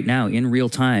doing right now in real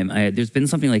time. There's been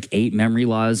something like 8 memory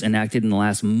laws enacted in the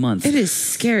last month. It is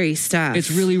scary stuff.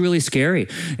 It's really, really scary.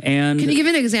 And can you give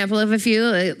an example of a few?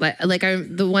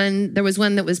 There was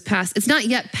one that was passed. It's not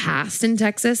yet passed in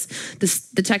Texas.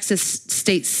 The Texas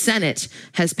State Senate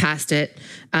has passed it.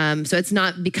 So it's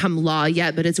not become law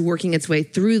yet, but it's working its way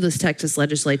through this Texas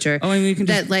legislature. Oh, I mean, you can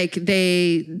that like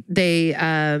they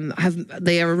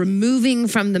are removing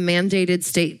from the mandated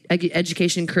state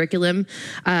education curriculum.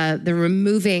 They're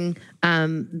removing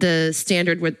the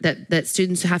standard that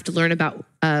students have to learn about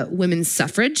women's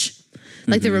suffrage.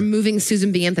 Like they're removing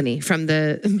Susan B. Anthony from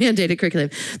the mandated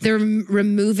curriculum. They're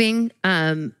removing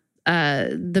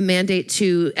the mandate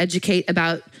to educate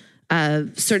about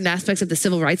certain aspects of the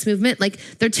civil rights movement. Like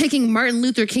they're taking Martin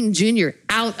Luther King Jr.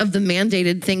 out of the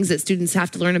mandated things that students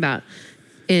have to learn about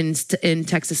in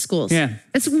Texas schools. Yeah.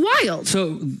 It's wild.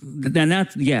 So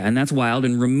that's wild.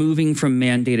 And removing from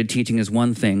mandated teaching is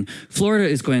one thing. Florida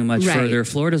is going much further.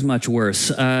 Florida's much worse.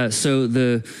 So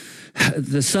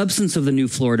the substance of the new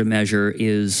Florida measure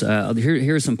is,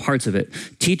 here are some parts of it.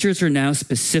 Teachers are now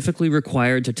specifically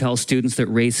required to tell students that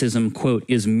racism, quote,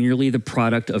 is merely the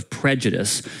product of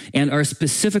prejudice, and are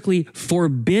specifically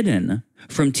forbidden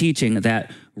from teaching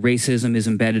that racism is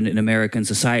embedded in American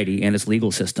society and its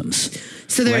legal systems.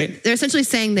 So they're essentially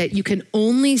saying that you can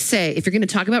only say, if you're going to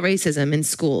talk about racism in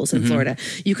schools in Florida,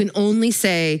 you can only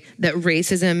say that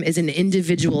racism is an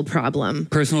individual problem.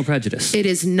 Personal prejudice. It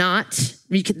is not,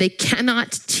 they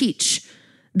cannot teach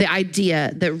the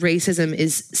idea that racism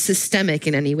is systemic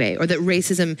in any way, or that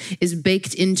racism is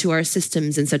baked into our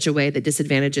systems in such a way that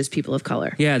disadvantages people of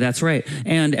color. Yeah, that's right.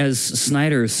 And as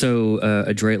Snyder so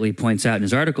adroitly points out in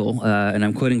his article, and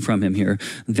I'm quoting from him here,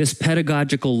 this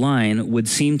pedagogical line would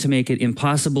seem to make it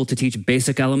impossible to teach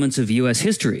basic elements of U.S.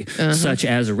 history, such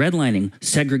as redlining,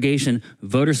 segregation,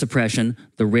 voter suppression,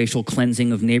 the racial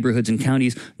cleansing of neighborhoods and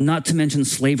counties, not to mention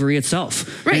slavery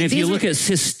itself. Right. And if you look at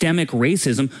systemic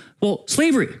racism, well,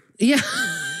 slavery. Yeah.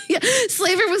 Yeah.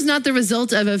 Slavery was not the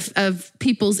result of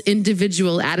people's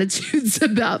individual attitudes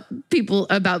about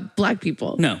black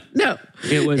people. No.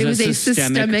 It was a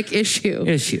systemic issue.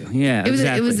 Yeah. It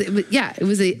was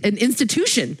exactly. an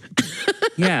institution.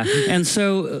 Yeah. And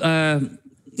so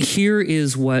here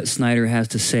is what Snyder has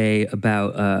to say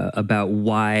about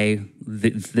why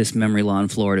this memory law in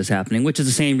Florida is happening, which is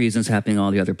the same reason it's happening in all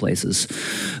the other places.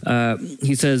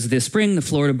 He says, this spring, the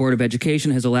Florida Board of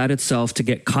Education has allowed itself to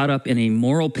get caught up in a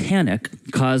moral panic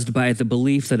caused by the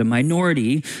belief that a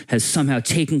minority has somehow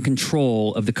taken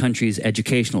control of the country's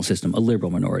educational system, a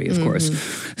liberal minority, of course.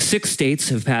 6 states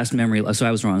have passed memory laws. So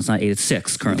I was wrong. It's not 8, it's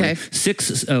 6 currently. Okay.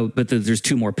 6, but there's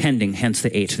 2 more pending, hence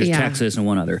the 8. There's Texas and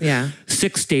 1 other. Yeah.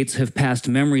 6 states have passed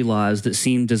memory laws that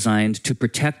seem designed to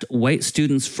protect white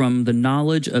students from the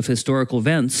knowledge of historical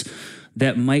events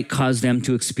that might cause them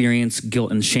to experience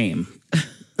guilt and shame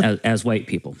as white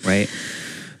people, right?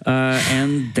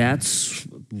 And that's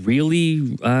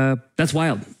really, that's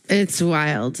wild. It's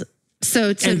wild.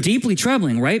 And deeply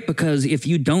troubling, right? Because if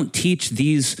you don't teach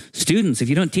these students, if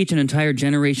you don't teach an entire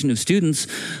generation of students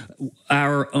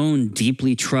our own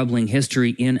deeply troubling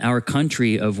history in our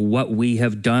country of what we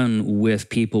have done with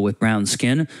people with brown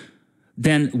skin,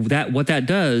 then what that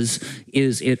does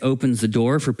is it opens the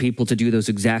door for people to do those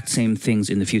exact same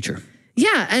things in the future.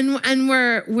 Yeah, and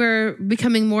we're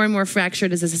becoming more and more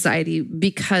fractured as a society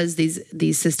because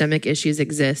these systemic issues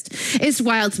exist. It's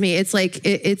wild to me. It's like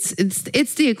it's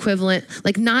the equivalent,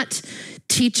 like not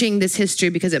teaching this history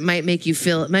because it might make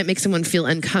someone feel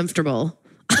uncomfortable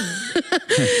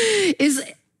is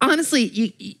honestly,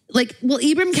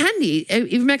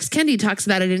 Ibram X. Kendi talks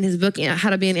about it in his book, How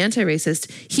to Be an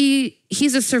Anti-Racist.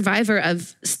 He's a survivor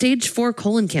of stage 4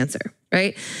 colon cancer,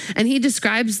 right? And he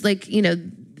describes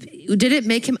did it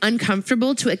make him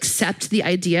uncomfortable to accept the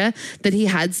idea that he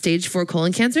had stage 4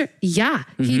 colon cancer? Yeah.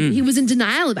 He was in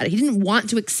denial about it. He didn't want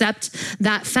to accept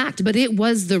that fact, but it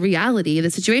was the reality of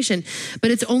the situation.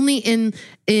 But it's only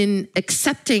in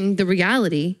accepting the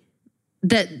reality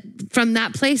that from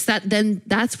that place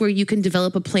that's where you can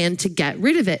develop a plan to get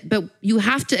rid of it. But you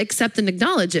have to accept and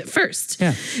acknowledge it first.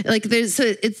 Yeah. It's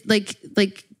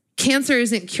like cancer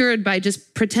isn't cured by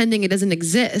just pretending it doesn't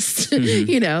exist.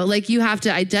 You have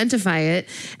to identify it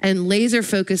and laser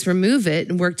focus, remove it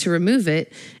and work to remove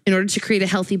it in order to create a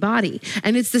healthy body.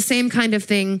 And it's the same kind of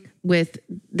thing with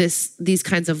these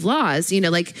kinds of laws, we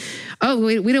don't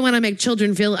want to make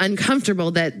children feel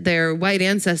uncomfortable that their white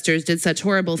ancestors did such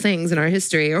horrible things in our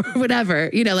history or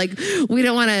whatever, we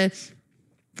don't want to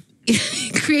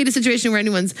create a situation where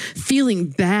anyone's feeling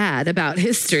bad about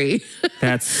history.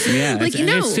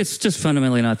 It's just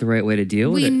fundamentally not the right way to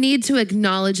deal with it. We need to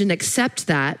acknowledge and accept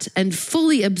that and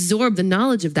fully absorb the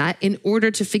knowledge of that in order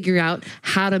to figure out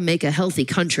how to make a healthy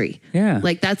country. Yeah.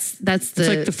 It's like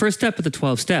the first step of the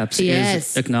 12 steps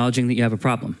is acknowledging that you have a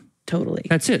problem. Totally.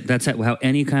 That's it. That's how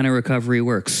any kind of recovery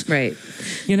works. Right.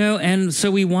 And so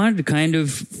we wanted to kind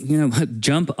of,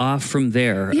 jump off from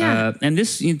there. Yeah. And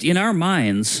this, in our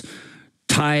minds,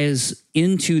 ties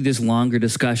into this longer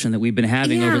discussion that we've been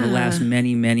having over the last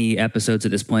many, many episodes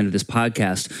at this point of this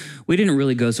podcast. We didn't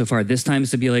really go so far this time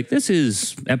as to be like, this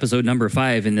is episode number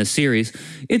 5 in this series.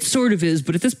 It sort of is,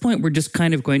 but at this point, we're just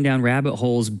kind of going down rabbit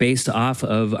holes based off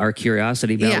of our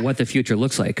curiosity about what the future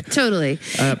looks like. Totally.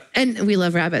 And we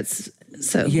love rabbits.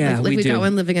 So we got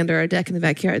one living under our deck in the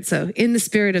backyard. So in the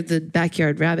spirit of the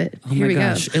backyard rabbit, here we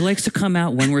go. It likes to come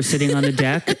out when we're sitting on the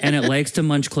deck and it likes to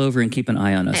munch clover and keep an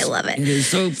eye on us. I love it. It is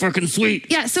so fucking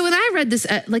sweet. Yeah. So when I read this,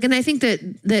 and I think that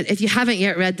if you haven't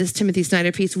yet read this Timothy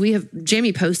Snyder piece,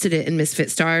 Jamie posted it in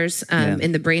Misfit Stars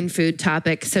in the brain food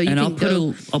topic. So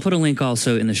I'll put a link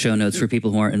also in the show notes for people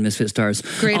who aren't in Misfit Stars.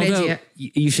 Great idea.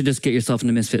 You should just get yourself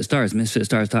into Misfit Stars,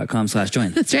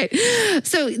 misfitstars.com/join. That's right.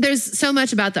 So there's so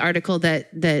much about the article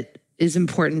that is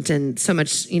important and so much,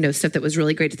 stuff that was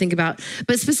really great to think about.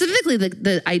 But specifically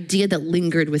the idea that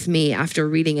lingered with me after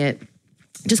reading it,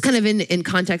 just kind of in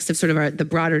context of sort of the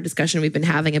broader discussion we've been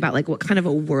having about what kind of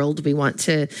a world we want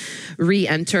to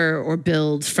re-enter or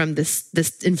build from this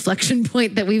inflection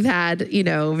point that we've had,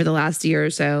 over the last year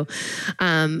or so.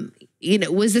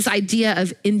 Was this idea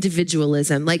of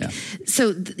individualism.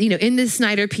 So, in this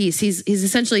Snyder piece, he's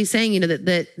essentially saying,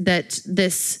 that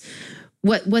this,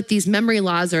 what these memory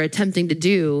laws are attempting to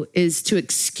do is to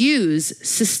excuse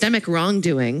systemic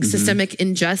wrongdoing, systemic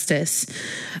injustice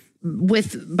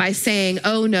by saying,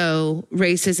 oh no,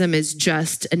 racism is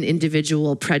just an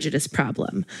individual prejudice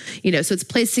problem. So it's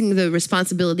placing the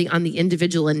responsibility on the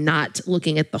individual and not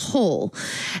looking at the whole.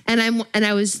 And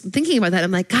I was thinking about that. I'm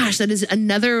like, gosh, that is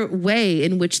another way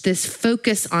in which this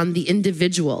focus on the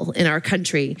individual in our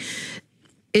country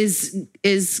is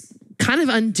kind of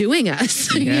undoing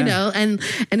us, and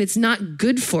it's not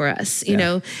good for us.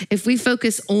 If we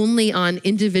focus only on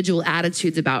individual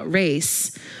attitudes about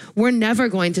race, we're never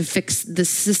going to fix the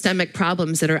systemic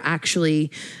problems that are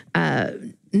actually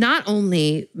not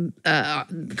only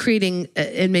creating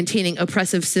and maintaining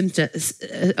oppressive systems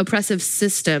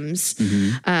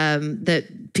that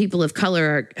people of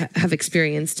color have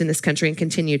experienced in this country and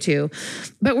continue to,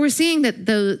 but we're seeing that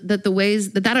the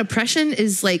ways that oppression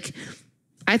is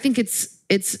I think it's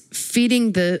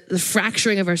feeding the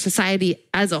fracturing of our society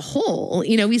as a whole.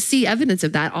 We see evidence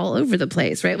of that all over the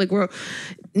place, right? We're,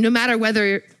 no matter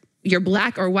whether you're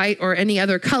black or white or any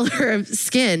other color of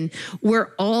skin, we're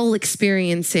all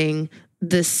experiencing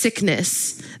the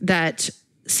sickness that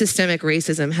systemic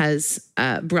racism has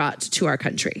brought to our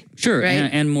country. Sure, right?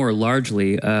 and more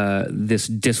largely, this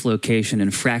dislocation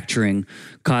and fracturing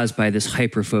caused by this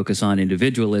hyper-focus on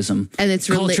individualism, and it's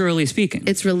culturally speaking.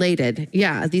 It's related.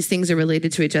 Yeah, these things are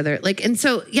related to each other. And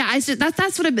so,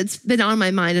 that's what it's been on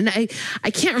my mind. And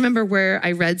I can't remember where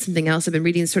I read something else. I've been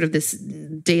reading sort of this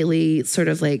daily sort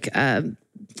of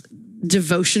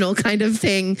devotional kind of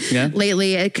thing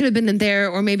lately. It could have been in there,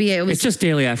 or maybe it was. It's just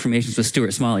daily affirmations with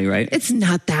Stuart Smalley, right? It's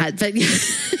not that, but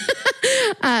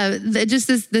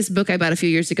just this book I bought a few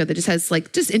years ago that just has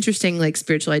like just interesting like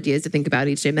spiritual ideas to think about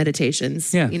each day,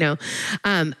 meditations. Yeah. You know,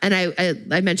 and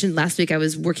I mentioned last week I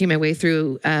was working my way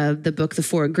through the book The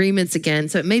Four Agreements again,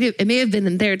 so it may have been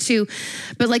in there too,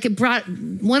 but like it brought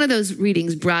one of those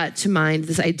readings brought to mind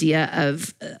this idea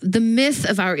of the myth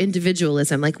of our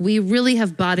individualism. Like we really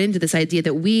have bought into this idea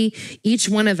that each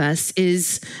one of us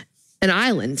is an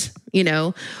island, you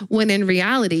know, when in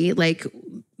reality, like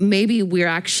maybe we're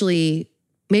actually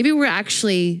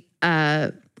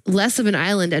less of an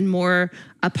island and more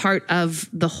a part of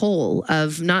the whole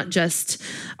of not just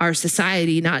our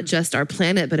society, not just our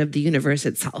planet, but of the universe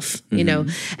itself, you know,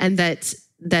 and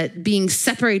that being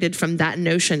separated from that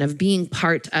notion of being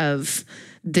part of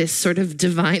this sort of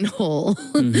divine whole,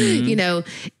 you know,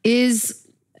 is.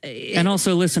 And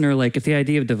also, listener, like if the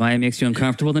idea of divine makes you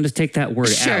uncomfortable, then just take that word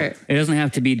out. It doesn't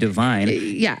have to be divine.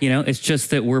 You know, it's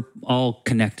just that we're all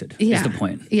connected is the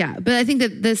point. Yeah. But I think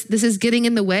that this is getting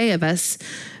in the way of us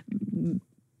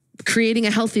creating a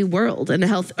healthy world and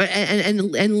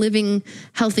and living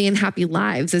healthy and happy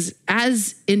lives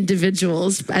as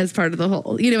individuals, as part of the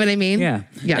whole. You know what I mean? Yeah.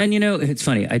 And you know, it's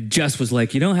funny. I just was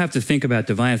like, you don't have to think about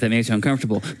divine if that makes you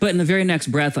uncomfortable. But in the very next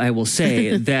breath, I will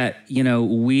say that, you know,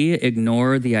 we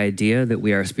ignore the idea that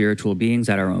we are spiritual beings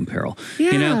at our own peril,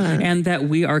 you know, and that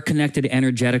we are connected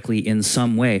energetically in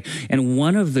some way. And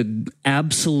one of the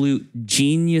absolute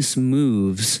genius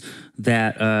moves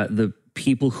that the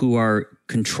people who are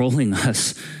controlling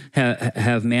us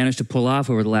have managed to pull off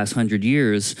over the last 100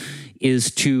 years is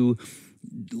to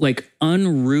like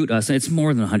unroot us. And it's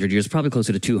more than 100 years, probably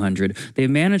closer to 200. They've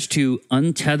managed to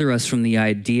untether us from the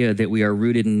idea that we are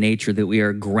rooted in nature, that we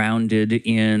are grounded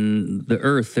in the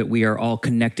earth, that we are all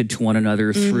connected to one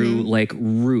another through like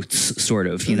roots, sort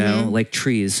of, you know, like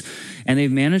trees. And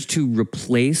they've managed to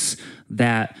replace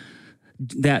that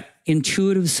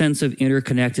intuitive sense of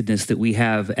interconnectedness that we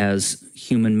have as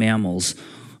human mammals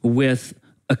with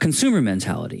a consumer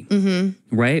mentality,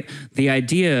 right? The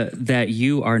idea that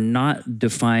you are not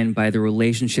defined by the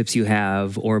relationships you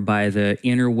have or by the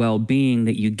inner well-being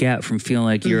that you get from feeling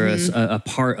like you're a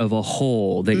part of a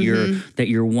whole, that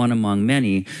you're one among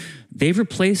many. They've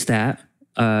replaced that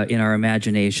in our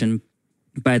imagination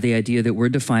by the idea that we're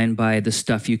defined by the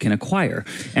stuff you can acquire,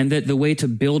 and that the way to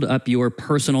build up your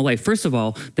personal life, first of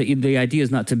all, the idea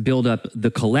is not to build up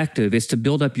the collective, it's to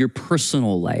build up your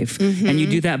personal life. And you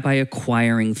do that by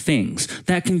acquiring things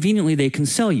that conveniently they can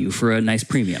sell you for a nice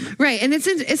premium. Right. And it's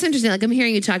interesting. Like I'm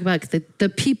hearing you talk about the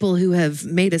people who have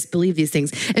made us believe these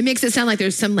things. It makes it sound like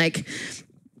there's some like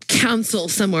council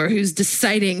somewhere who's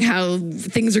deciding how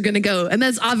things are going to go. And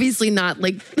that's obviously not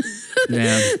like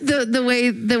the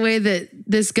way that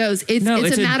this goes. It's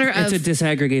a matter of, it's a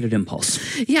disaggregated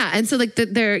impulse. Yeah. And so like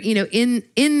they're, you know,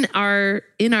 in our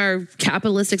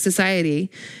capitalistic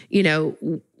society, you know,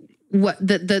 what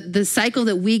the cycle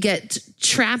that we get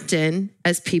trapped in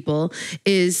as people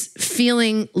is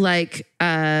feeling like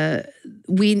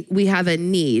we have a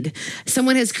need.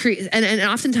 Someone has created, and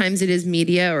oftentimes it is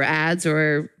media or ads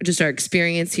or just our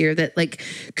experience here that like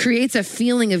creates a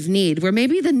feeling of need where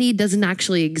maybe the need doesn't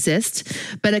actually exist,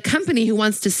 but a company who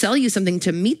wants to sell you something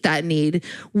to meet that need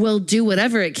will do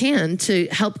whatever it can to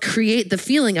help create the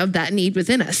feeling of that need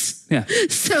within us. Yeah.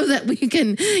 So that we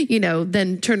can, you know,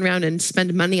 then turn around and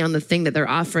spend money on the thing that they're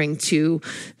offering to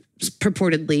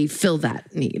purportedly fill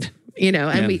that need. You know,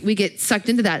 and we get sucked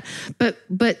into that. But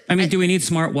I mean, do we need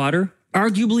smart water?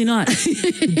 Arguably not.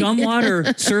 Dumb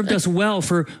water served us well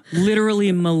for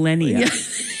literally millennia. Yeah,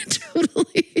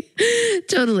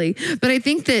 totally. But I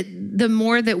think that the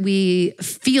more that we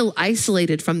feel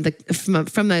isolated from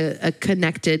a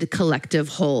connected collective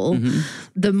whole,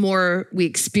 the more we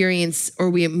experience,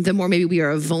 the more maybe we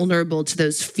are vulnerable to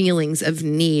those feelings of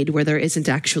need where there isn't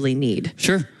actually need.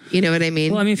 Sure. You know what I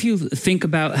mean? Well, I mean, if you think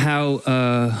about how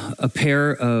a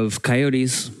pair of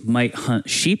coyotes might hunt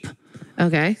sheep,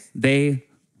 okay, they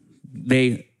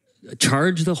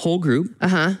charge the whole group.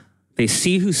 They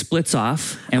see who splits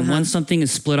off, and once something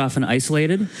is split off and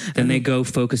isolated, then they go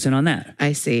focus in on that.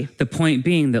 I see. The point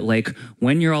being that, like,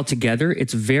 when you're all together,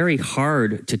 it's very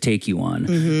hard to take you on.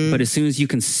 But as soon as you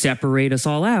can separate us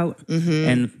all out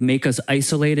and make us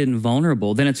isolated and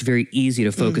vulnerable, then it's very easy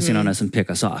to focus in on us and pick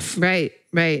us off. Right.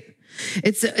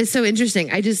 It's so interesting.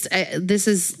 This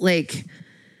is like,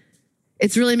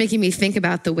 it's really making me think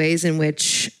about the ways in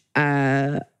which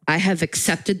I have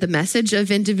accepted the message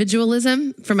of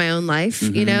individualism for my own life,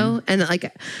 you know, and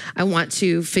like I want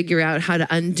to figure out how to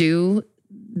undo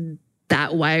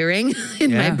that wiring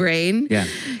in my brain. Yeah.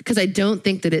 Because I don't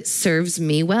think that it serves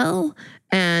me well.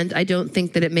 And I don't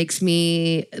think that it makes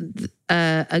me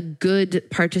a good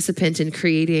participant in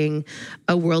creating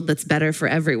a world that's better for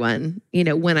everyone. You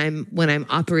know, when I'm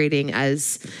operating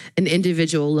as an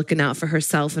individual looking out for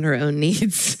herself and her own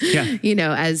needs, you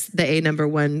know, as the number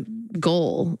one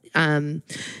goal.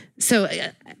 So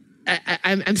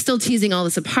I'm still teasing all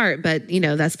this apart, but you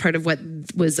know, that's part of what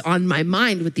was on my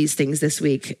mind with these things this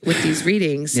week, with these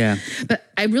readings. Yeah.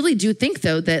 But I really do think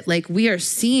though that like we are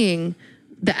seeing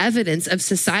the evidence of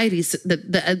society's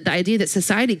the idea that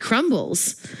society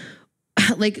crumbles.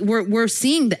 Like we're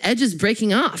seeing the edges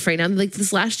breaking off right now. Like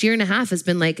this last year and a half has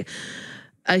been like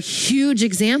a huge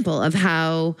example of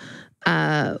how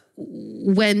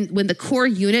when the core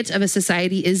unit of a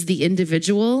society is the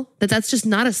individual, that's just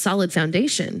not a solid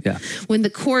foundation. Yeah. When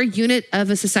the core unit of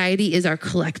a society is our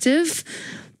collective,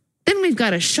 then we've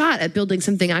got a shot at building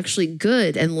something actually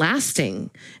good and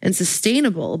lasting and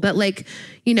sustainable. But like,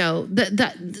 you know,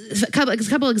 a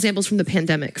couple examples from the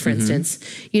pandemic, for instance,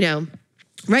 you know,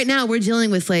 right now we're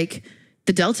dealing with like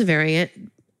the Delta variant,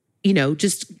 you know,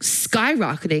 just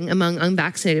skyrocketing among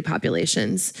unvaccinated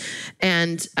populations.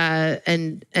 And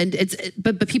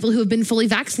but people who have been fully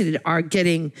vaccinated are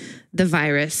getting the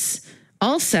virus.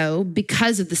 Also,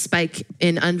 because of the spike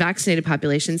in unvaccinated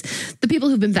populations, the people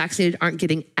who've been vaccinated aren't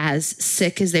getting as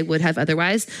sick as they would have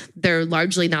otherwise. They're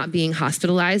largely not being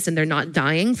hospitalized and they're not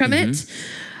dying from it,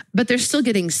 but they're still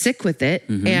getting sick with it.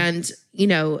 And, you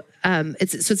know,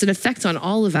 it's an effect on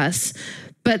all of us.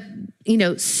 But, you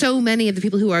know, so many of the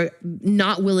people who are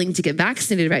not willing to get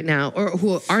vaccinated right now or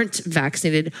who aren't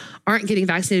vaccinated aren't getting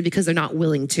vaccinated because they're not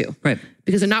willing to. Right.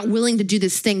 Because they're not willing to do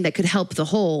this thing that could help the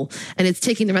whole, and it's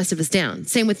taking the rest of us down.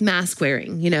 Same with mask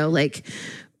wearing, you know, like,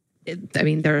 I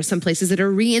mean, there are some places that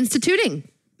are reinstituting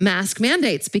mask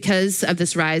mandates because of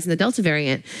this rise in the Delta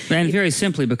variant. And very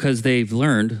simply because they've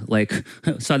learned, like,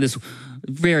 saw this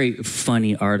very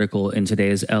funny article in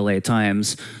today's LA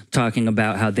Times talking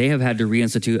about how they have had to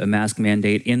reinstitute a mask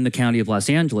mandate in the county of Los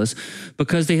Angeles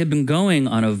because they had been going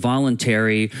on a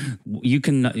voluntary,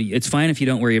 it's fine if you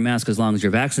don't wear your mask as long as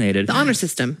you're vaccinated. The honor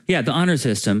system. Yeah, the honor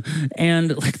system.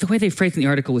 And like the way they phrased in the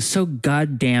article was so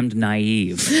goddamned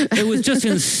naive. It was just,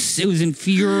 it was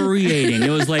infuriating. It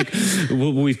was like,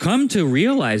 well, we've come to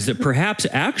realize that perhaps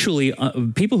actually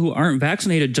people who aren't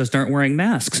vaccinated just aren't wearing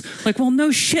masks. Like, well,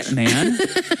 no shit, man.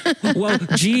 Well,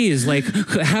 geez, like,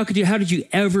 how did you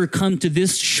ever come to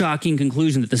this shocking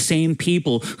conclusion that the same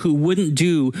people who wouldn't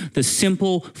do the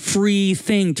simple, free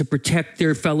thing to protect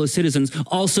their fellow citizens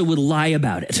also would lie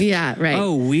about it? Yeah, right.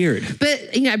 Oh, weird.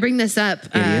 But, you know, I bring this up,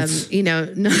 you know,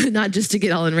 not just to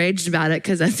get all enraged about it,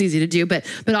 because that's easy to do, but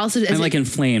also... I'm like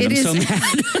inflamed. I'm so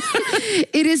mad.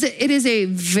 It is a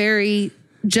very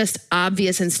just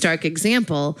obvious and stark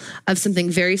example of something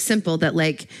very simple that,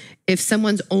 like, if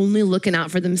someone's only looking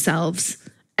out for themselves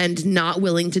and not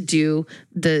willing to do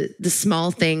the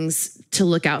small things to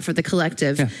look out for the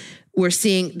collective, we're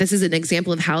seeing this is an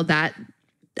example of how that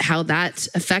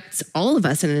affects all of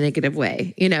us in a negative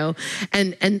way, you know,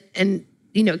 and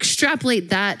you know, extrapolate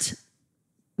that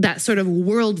sort of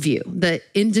worldview, the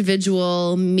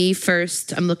individual, me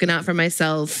first, I'm looking out for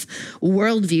myself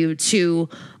worldview to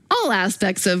all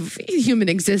aspects of human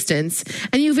existence.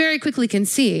 And you very quickly can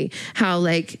see how,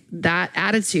 like, that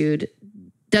attitude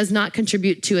does not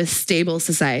contribute to a stable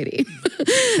society.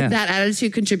 That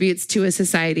attitude contributes to a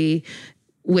society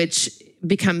which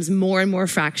becomes more and more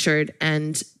fractured.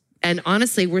 And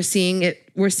honestly, we're seeing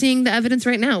the evidence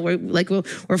right now.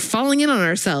 We're falling in on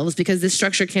ourselves because this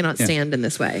structure cannot stand in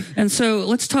this way. And so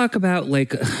let's talk about,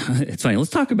 like, it's funny.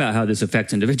 Let's talk about how this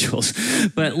affects individuals.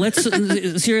 But let's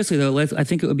seriously though, I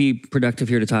think it would be productive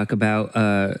here to talk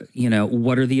about, you know,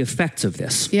 what are the effects of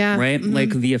this? Yeah. Right. Like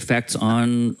the effects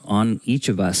on each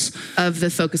of us of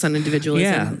the focus on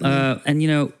individualism. Yeah. And you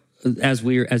know, as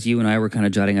you and I were kind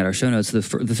of jotting out our show notes, the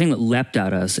thing that leapt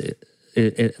out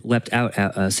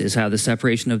at us is how the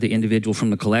separation of the individual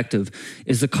from the collective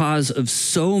is the cause of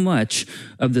so much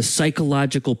of the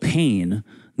psychological pain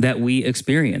that we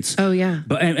experience. Oh yeah.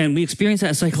 But and we experience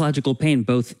that psychological pain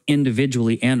both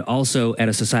individually and also at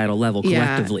a societal level,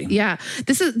 collectively. Yeah.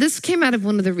 This came out of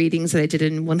one of the readings that I did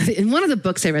in one of the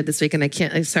books I read this week, and I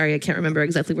can't remember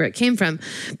exactly where it came from.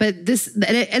 But this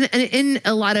and in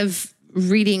a lot of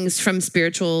readings from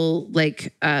spiritual,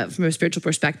 like from a spiritual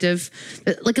perspective,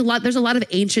 like there's a lot of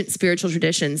ancient spiritual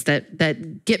traditions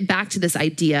that get back to this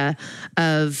idea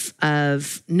of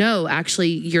no, actually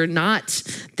you're not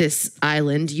this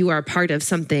island, you are part of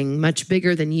something much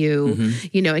bigger than you,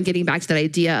 you know, and getting back to that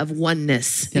idea of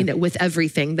oneness, you know, with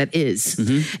everything that is.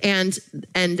 And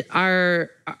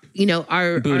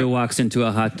Buddha walks into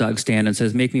a hot dog stand and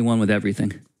says, "Make me one with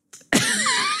everything."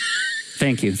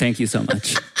 Thank you so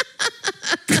much.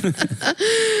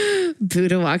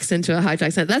 Buddha walks into a hot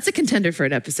dog stand. That's a contender for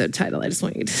an episode title. I just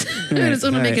want you to, I just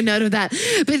want to make a note of that.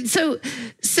 But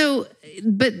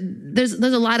there's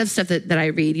a lot of stuff that I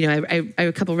read. I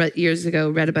a couple years ago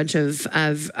read a bunch of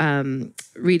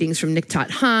readings from Thich Nhat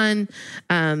Hanh.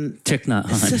 Thich Nhat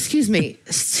Hanh. Excuse me,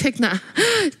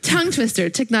 tongue twister.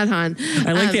 Thich Nhat Hanh.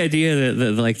 I like the idea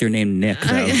that like they're named Nick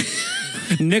though.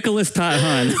 Nicholas Nhat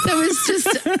Hanh. That was just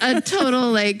a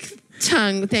total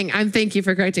tongue thing. Thank you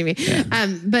for correcting me. Yeah.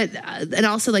 And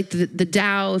also the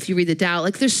Tao, if you read the Tao,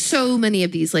 there's so many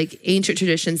of these ancient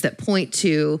traditions that point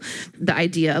to the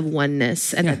idea of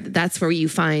oneness, and that's where you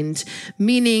find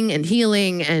meaning and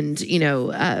healing, and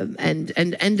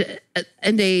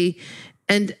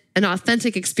and an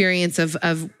authentic experience of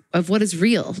what is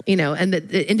real, and that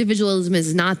the individualism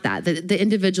is not that. The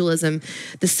individualism,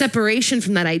 the separation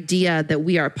from that idea that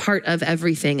we are part of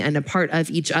everything and a part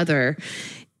of each other.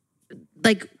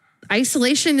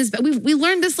 Isolation is, we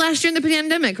learned this last year in the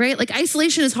pandemic, right?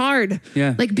 Isolation is hard.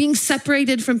 Yeah. Being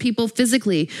separated from people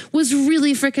physically was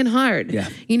really freaking hard. Yeah.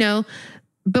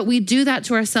 But we do that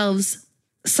to ourselves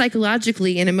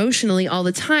psychologically and emotionally all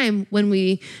the time when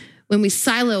we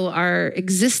silo our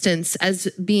existence as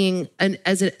being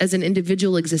as an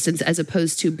individual existence, as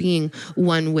opposed to being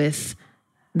one with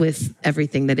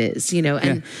everything that is,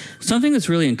 and something that's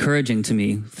really encouraging to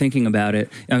me thinking about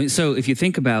it. I mean, so if you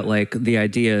think about the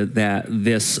idea that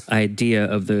this idea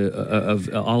of of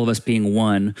all of us being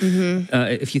one,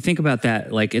 if you think about that,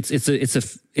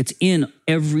 it's in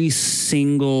every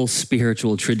single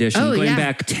spiritual tradition going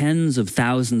back tens of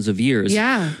thousands of years.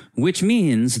 Yeah. Which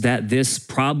means that this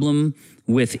problem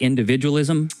with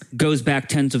individualism goes back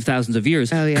tens of thousands of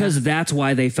years, because that's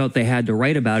why they felt they had to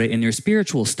write about it in their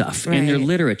spiritual stuff, in their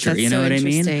literature. That's you know what I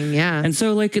mean? Yeah. And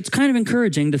so it's kind of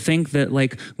encouraging to think that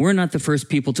we're not the first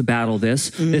people to battle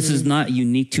this. This is not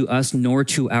unique to us nor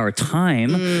to our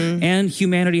time. And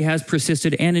humanity has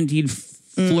persisted and indeed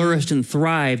flourished and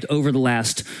thrived over the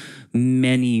last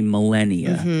many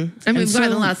millennia. And we've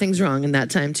gotten a lot of things wrong in that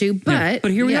time too, but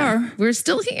here we are. We're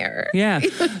still here. Yeah.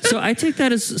 So I take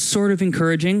that as sort of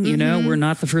encouraging. We're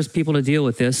not the first people to deal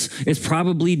with this. It's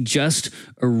probably just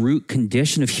a root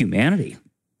condition of humanity.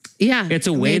 Yeah. It's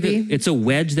a way it's a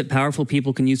wedge that powerful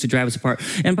people can use to drive us apart.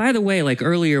 And by the way,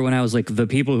 earlier when I was the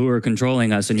people who are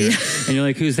controlling us, and you're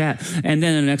like, who's that? And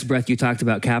then in the next breath you talked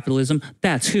about capitalism.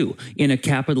 That's who. In a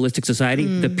capitalistic society,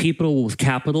 the people with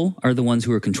capital are the ones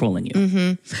who are controlling you. I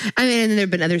mean, and there have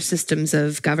been other systems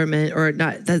of government, or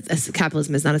not,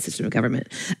 capitalism is not a system of government.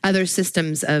 Other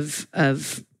systems of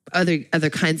other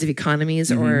kinds of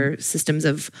economies, or systems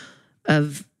of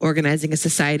organizing a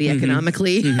society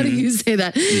economically. How do you say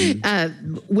that?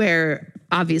 Where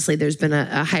obviously there's been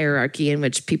a hierarchy in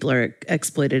which people are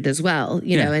exploited as well,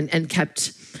 and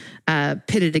kept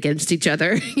pitted against each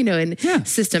other, in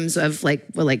systems of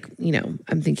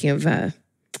I'm thinking of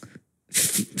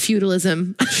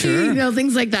feudalism,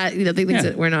 things like that, things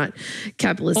that were not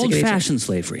capitalistic. Old-fashioned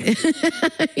slavery.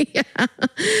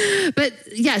 But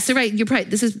so right, you're right.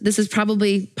 This is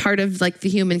probably part of the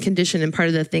human condition, and part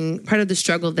of the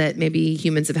struggle that maybe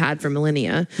humans have had for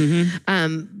millennia.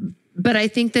 But I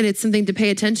think that it's something to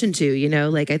pay attention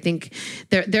to. I think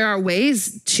there are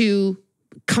ways to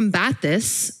combat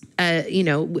this.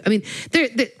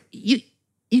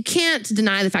 You can't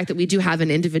deny the fact that we do have an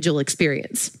individual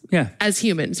experience as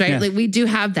humans, right? We do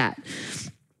have that.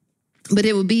 But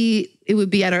it would be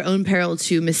at our own peril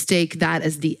to mistake that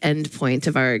as the end point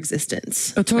of our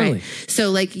existence. Oh, totally. Right?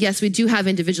 So yes, we do have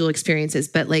individual experiences,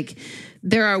 but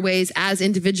there are ways as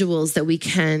individuals that we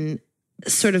can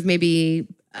sort of maybe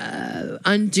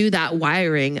undo that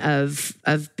wiring of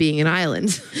being an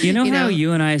island. How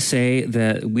you and I say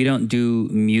that we don't do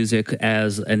music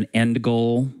as an end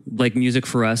goal? Music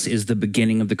for us is the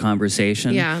beginning of the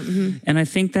conversation. Yeah. And I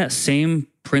think that same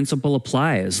principle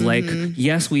applies.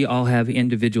 Yes, we all have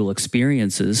individual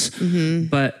experiences,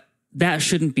 but that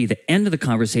shouldn't be the end of the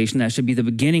conversation. That should be the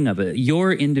beginning of it.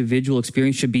 Your individual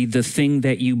experience should be the thing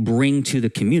that you bring to the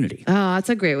community. Oh, that's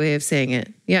a great way of saying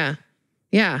it. Yeah.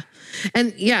 Yeah.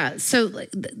 And so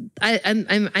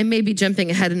I may be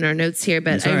jumping ahead in our notes here,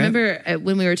 but I remember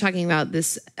when we were talking about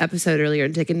this episode earlier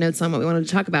and taking notes on what we wanted to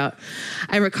talk about,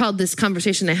 I recalled this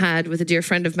conversation I had with a dear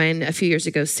friend of mine a few years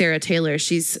ago, Sarah Taylor.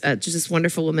 She's just this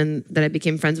wonderful woman that I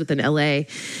became friends with in LA.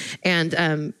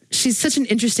 And she's such an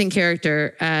interesting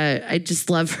character. I just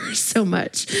love her so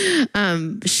much.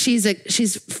 She's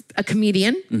a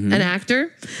comedian, an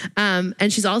actor,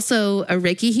 and she's also a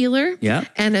Reiki healer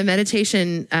and a meditation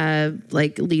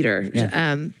leader.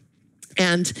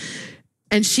 And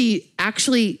she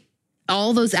actually,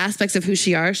 all those aspects of who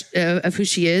she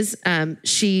is,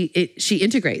 she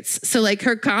integrates. So like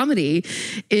her comedy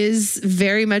is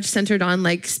very much centered on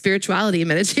like spirituality and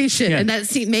meditation. And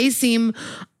that may seem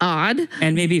odd.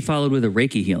 And maybe followed with a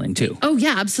Reiki healing too. Oh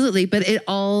yeah, absolutely. But it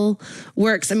all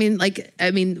works. I mean,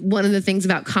 one of the things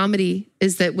about comedy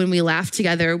is that when we laugh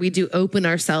together, we do open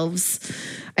ourselves,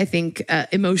 I think,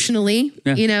 emotionally,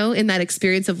 in that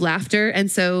experience of laughter.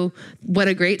 And so what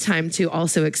a great time to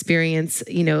also experience,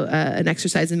 an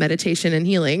exercise in meditation and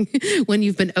healing when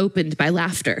you've been opened by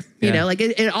laughter, like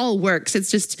it all works. It's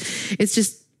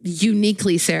just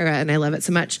uniquely Sarah. And I love it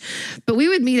so much. But we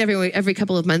would meet every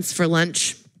couple of months for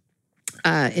lunch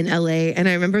in LA. And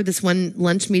I remember this one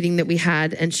lunch meeting that we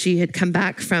had, and she had come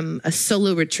back from a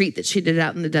solo retreat that she did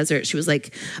out in the desert. She was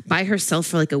like by herself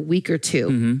for like a week or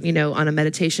two, on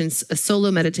a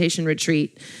solo meditation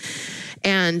retreat.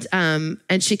 And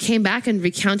she came back and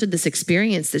recounted this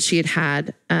experience that she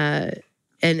had.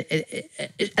 And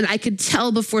I could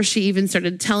tell before she even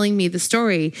started telling me the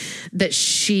story that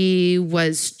she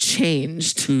was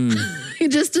changed.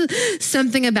 Just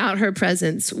something about her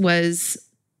presence was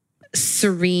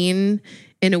serene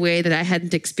in a way that I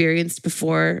hadn't experienced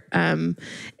before.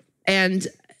 And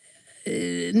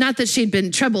not that she'd been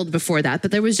troubled before that,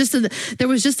 but there was just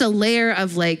a layer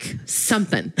of like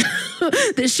something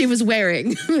that she was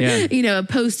wearing,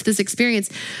 post this experience.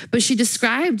 But she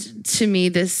described to me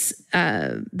this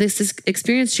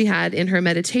experience she had in her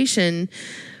meditation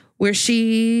where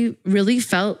she really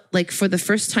felt like for the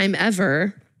first time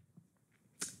ever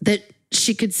that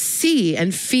she could see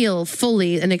and feel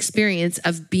fully an experience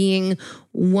of being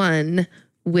one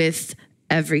with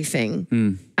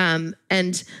everything.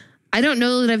 And I don't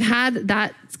know that I've had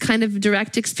that kind of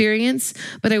direct experience,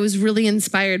 but I was really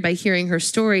inspired by hearing her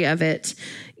story of it.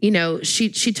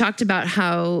 She talked about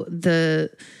how the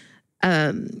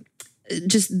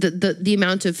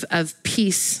amount of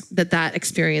peace that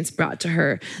experience brought to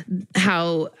her,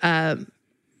 how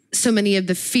so many of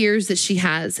the fears that she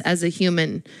has as a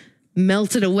human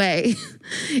melted away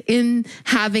in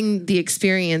having the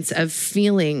experience of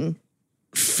feeling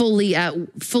fully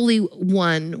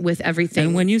one with everything.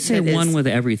 And when you say one with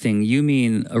everything, you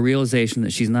mean a realization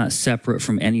that she's not separate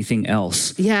from anything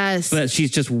else. Yes. But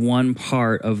she's just one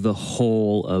part of the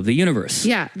whole of the universe.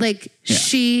 Yeah.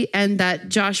 She and that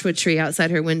Joshua tree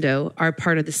outside her window are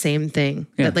part of the same thing.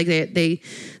 Yeah. That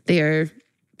they are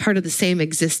part of the same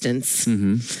existence.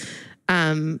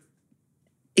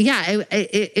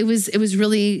 It was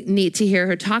really neat to hear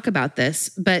her talk about this,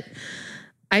 but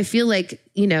I feel like,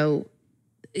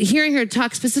 hearing her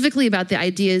talk specifically about the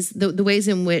ideas, the ways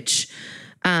in which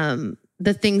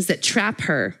the things that trap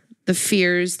her, the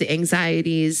fears, the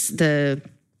anxieties, the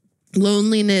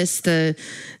loneliness, the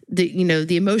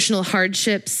emotional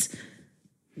hardships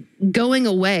going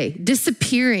away,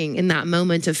 disappearing in that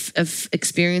moment of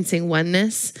experiencing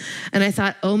oneness. And I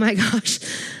thought, oh my gosh,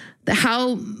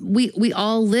 how we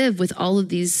all live with all of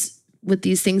these, with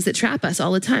these things that trap us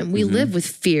all the time. We live with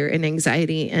fear and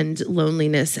anxiety and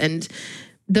loneliness. And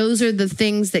those are the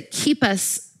things that keep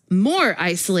us more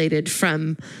isolated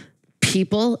from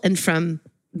people and from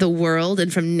the world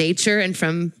and from nature and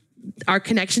from our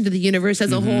connection to the universe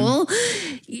as a whole.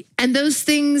 And those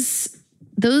things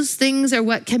are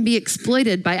what can be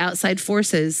exploited by outside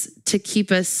forces to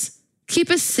keep us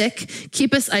sick,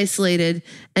 keep us isolated,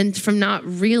 and from not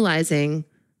realizing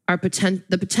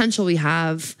the potential we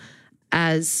have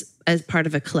as part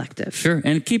of a collective. Sure.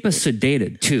 And keep us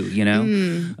sedated too,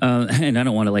 and I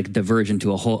don't want to like diverge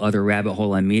into a whole other rabbit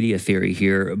hole on media theory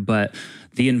here, but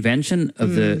the invention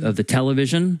of the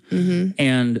television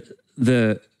and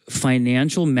the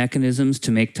financial mechanisms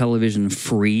to make television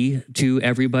free to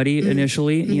everybody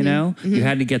initially, you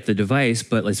had to get the device,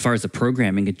 but as far as the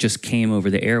programming, it just came over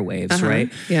the airwaves,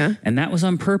 right? Yeah. And that was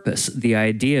on purpose. The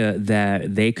idea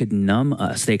that they could numb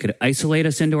us, they could isolate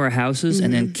us into our houses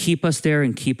and then keep us there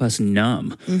and keep us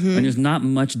numb. And there's not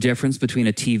much difference between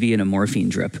a TV and a morphine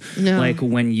drip. No. Like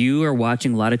when you are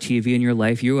watching a lot of TV in your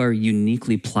life, you are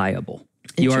uniquely pliable.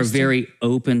 You are very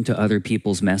open to other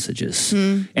people's messages.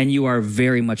 And you are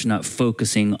very much not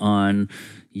focusing on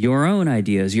your own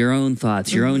ideas, your own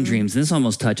thoughts, your own dreams. This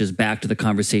almost touches back to the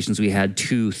conversations we had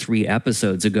 2-3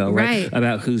 episodes ago, right?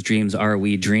 About whose dreams are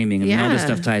we dreaming and how this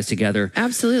stuff ties together.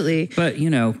 Absolutely. But,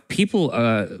 people,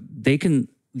 they can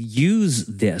use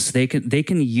this. They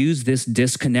can use this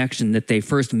disconnection that they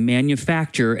first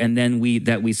manufacture and then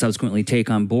we subsequently take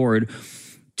on board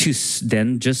to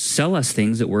then just sell us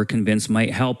things that we're convinced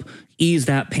might help ease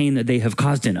that pain that they have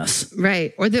caused in us.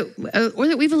 Right. Or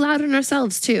that we've allowed in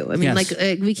ourselves too. I mean, Yes.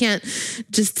 like we can't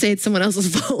just say it's someone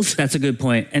else's fault. That's a good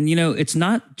point. And, it's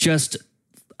not just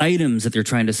items that they're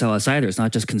trying to sell us either. It's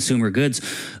not just consumer goods.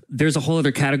 There's a whole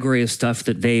other category of stuff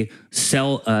that they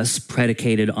sell us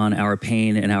predicated on our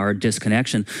pain and our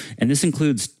disconnection. And this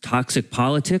includes toxic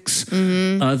politics,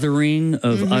 othering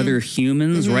of other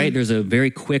humans, right? There's a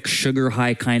very quick sugar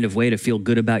high kind of way to feel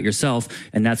good about yourself.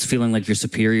 And that's feeling like you're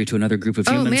superior to another group of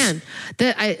humans. Oh man,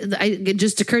 it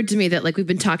just occurred to me that like we've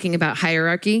been talking about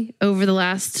hierarchy over the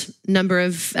last number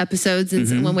of episodes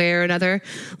in one way or another.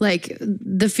 Like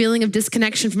the feeling of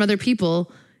disconnection from other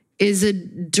people is a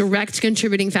direct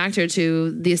contributing factor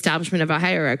to the establishment of a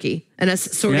hierarchy and us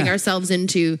sorting ourselves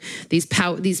into these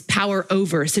power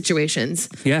over situations.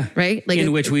 Yeah. Right? Like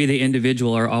in which we, the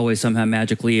individual, are always somehow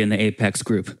magically in the apex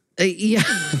group. Yeah.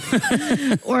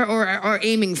 or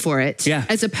aiming for it. Yeah.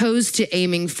 As opposed to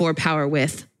aiming for power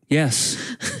with. Yes.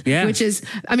 Yeah. Which is,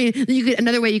 I mean,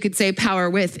 another way you could say power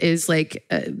with is like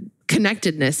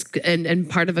connectedness and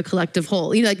part of a collective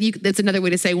whole. That's another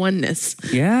way to say oneness.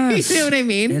 Yes. You know what I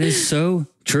mean? It is so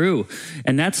true.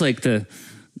 And that's like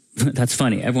that's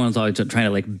funny. Everyone's always trying to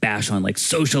like bash on like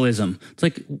socialism. It's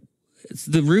like,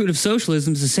 the root of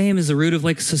socialism is the same as the root of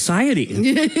like society.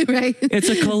 Right. It's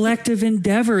a collective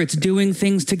endeavor. It's doing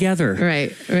things together.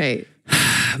 Right.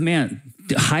 Man,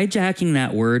 hijacking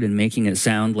that word and making it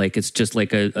sound like it's just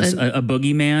like a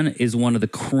boogeyman is one of the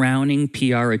crowning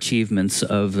PR achievements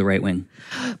of the right wing.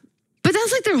 But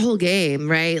that's like their whole game,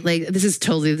 right? Like this is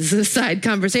a side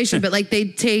conversation, but like they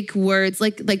take words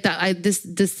like that.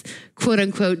 This quote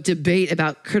unquote debate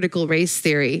about critical race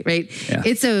theory, right? Yeah.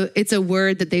 It's a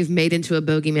word that they've made into a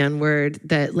bogeyman word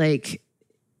that like.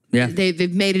 Yeah.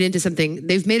 They've made it into something.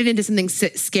 They've made it into something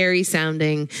scary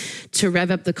sounding to rev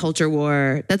up the culture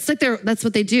war. That's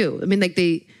what they do. I mean, like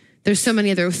there's so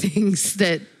many other things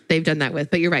that they've done that with.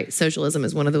 But you're right. Socialism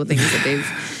is one of the things that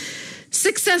they've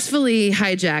successfully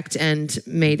hijacked and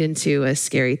made into a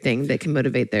scary thing that can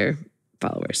motivate their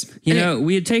followers.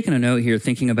 We had taken a note here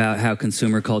thinking about how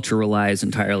consumer culture relies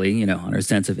entirely, on our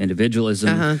sense of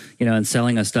individualism, and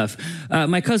selling us stuff.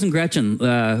 My cousin Gretchen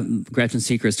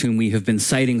Seacrest, whom we have been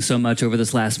citing so much over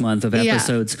this last month of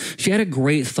episodes, she had a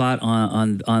great thought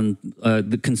on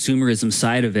the consumerism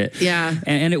side of it. Yeah.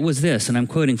 And it was this, and I'm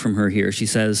quoting from her here. She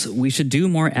says, "We should do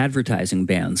more advertising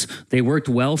bans. They worked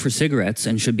well for cigarettes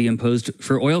and should be imposed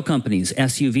for oil companies,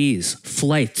 SUVs,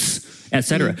 flights,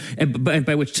 etc." And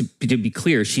by which, to be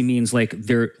clear, she means make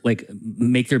there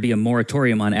be a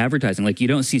moratorium on advertising. Like you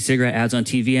don't see cigarette ads on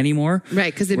TV anymore.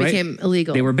 Right, because they became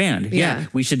illegal. They were banned. Yeah.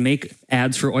 We should make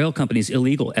ads for oil companies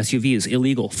illegal, SUVs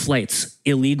illegal, flights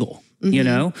illegal.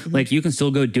 Like you can still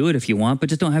go do it if you want, but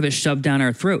just don't have it shoved down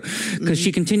our throat. Because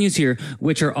she continues here,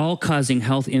 which are all causing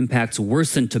health impacts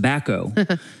worse than tobacco.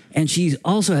 And she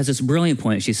also has this brilliant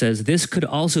point. She says, this could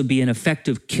also be an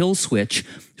effective kill switch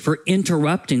for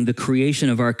interrupting the creation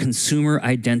of our consumer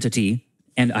identity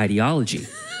and ideology.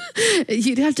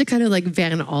 You'd have to kind of like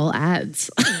ban all ads.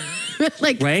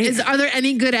 Like, right? Are there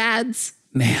any good ads?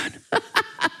 Man.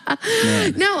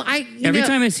 No, Every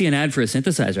time I see an ad for a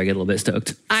synthesizer, I get a little bit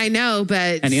stoked. I know,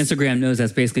 but and Instagram knows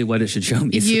that's basically what it should show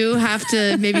me. You have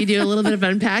to maybe do a little bit of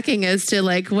unpacking as to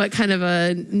like what kind of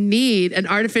an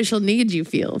artificial need you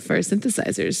feel for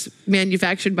synthesizers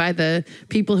manufactured by the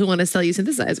people who want to sell you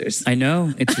synthesizers. I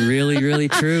know, it's really, really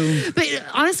true. But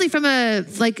honestly, from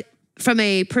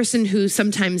a person who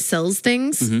sometimes sells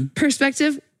things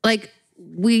perspective, like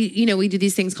we do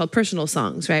these things called personal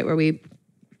songs, right? Where we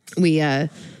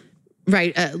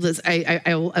write.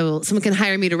 I will. Someone can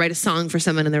hire me to write a song for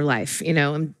someone in their life.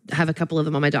 I have a couple of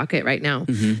them on my docket right now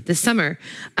this summer,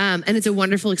 and it's a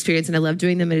wonderful experience, and I love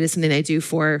doing them. And it is something I do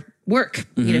for work,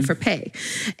 for pay,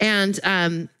 and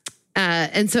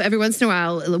so every once in a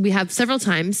while, we have several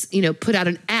times, put out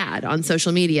an ad on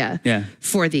social media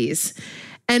for these.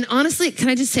 And honestly, can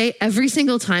I just say, every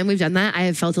single time we've done that, I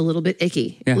have felt a little bit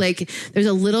icky. Yeah. Like there's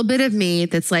a little bit of me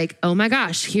that's like, oh my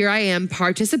gosh, here I am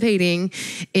participating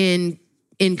in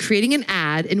creating an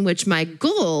ad in which my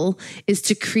goal is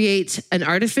to create an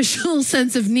artificial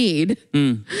sense of need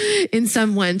in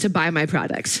someone to buy my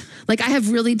product. Like I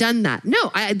have really done that.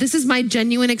 No, this is my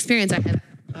genuine experience. I have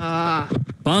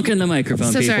bonking the microphone,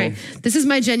 people. Sorry. This is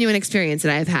my genuine experience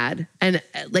that I have had. And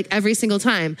like every single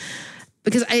time,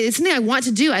 because it's something I want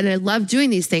to do and I love doing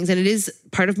these things and it is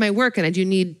part of my work and I do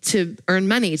need to earn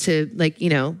money to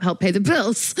help pay the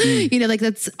bills.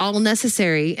 That's all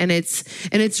necessary and it's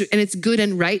good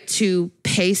and right to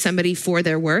pay somebody for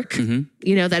their work.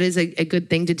 That is a good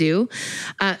thing to do.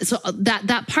 So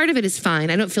that part of it is fine.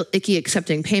 I don't feel icky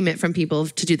accepting payment from people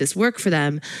to do this work for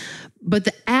them. But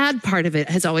the ad part of it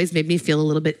has always made me feel a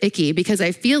little bit icky because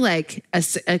I feel like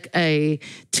to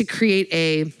create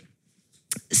a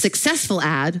successful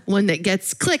ad, one that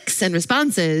gets clicks and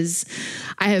responses,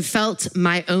 I have felt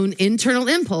my own internal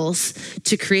impulse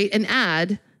to create an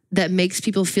ad that makes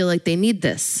people feel like they need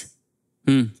this.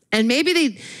 And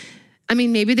maybe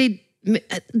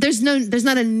there's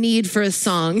not a need for a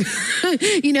song, but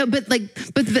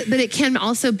it can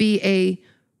also be a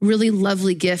really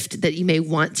lovely gift that you may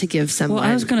want to give someone. Well,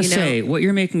 I was going to say, what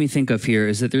you're making me think of here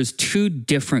is that there's two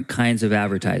different kinds of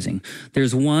advertising.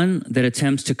 There's one that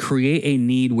attempts to create a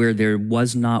need where there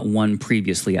was not one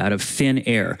previously out of thin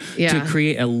air, to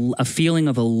create a feeling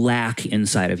of a lack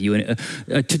inside of you, and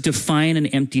to define an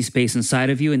empty space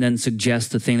inside of you and then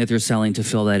suggest the thing that they're selling to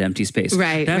fill that empty space.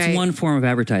 Right. That's one form of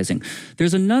advertising.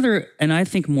 There's another, and I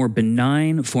think more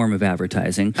benign form of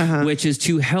advertising, which is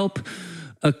to help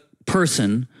a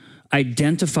person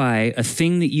identify a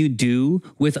thing that you do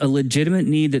with a legitimate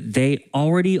need that they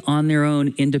already on their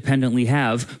own independently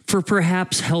have for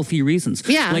perhaps healthy reasons.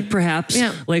 Yeah. Like perhaps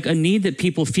like a need that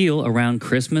people feel around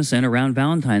Christmas and around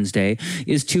Valentine's Day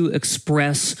is to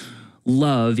express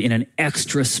love in an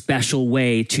extra special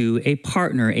way to a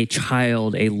partner, a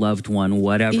child, a loved one,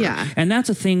 whatever. Yeah. And that's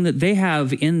a thing that they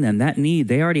have in them, that need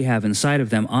they already have inside of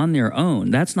them on their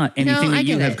own. That's not anything that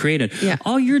you have created. Yeah.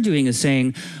 All you're doing is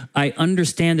saying, I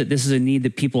understand that this is a need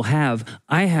that people have.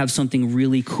 I have something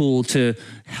really cool to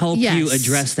help you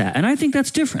address that. And I think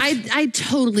that's different. I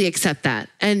totally accept that.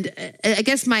 And I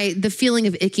guess the feeling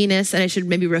of ickiness, and I should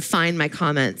maybe refine my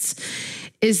comments,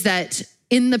 is that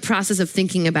in the process of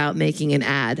thinking about making an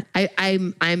ad,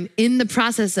 I'm in the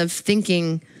process of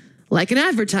thinking like an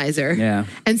advertiser. Yeah.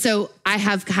 And so I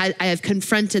have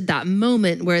confronted that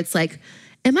moment where it's like,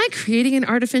 am I creating an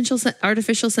artificial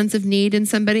sense of need in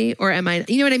somebody, or am I?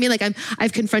 You know what I mean? Like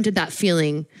I've confronted that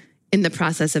feeling in the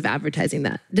process of advertising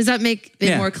that. Does that make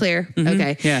it more clear? Mm-hmm.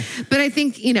 Okay. Yeah. But I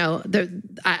think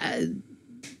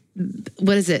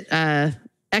what is it?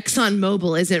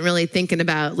 ExxonMobil isn't really thinking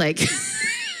about like.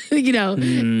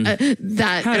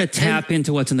 That how to tap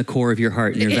into what's in the core of your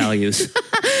heart and your values.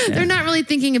 They're not really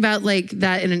thinking about like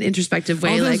that in an introspective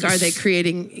way. Like, are they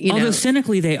creating, Although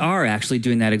cynically, they are actually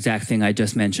doing that exact thing I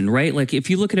just mentioned, right? Like if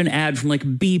you look at an ad from like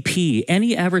BP,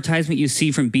 any advertisement you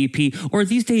see from BP, or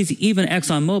these days even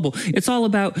ExxonMobil, it's all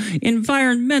about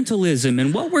environmentalism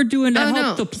and what we're doing to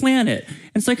help the planet.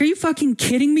 And it's like, are you fucking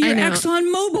kidding me? You're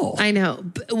ExxonMobil. I know.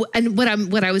 And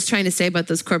what I was trying to say about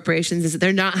those corporations is that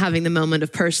they're not having the moment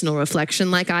of personal reflection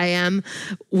like I am,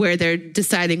 where they're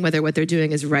deciding whether what they're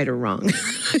doing is right or wrong.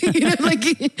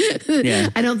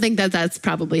 I don't think that's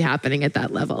probably happening at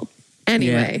that level.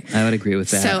 Anyway, I would agree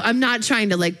with that. So I'm not trying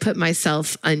to like put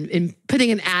myself in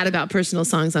putting an ad about personal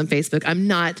songs on Facebook. I'm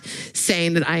not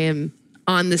saying that I am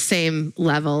on the same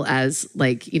level as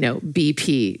like,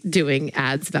 BP doing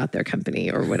ads about their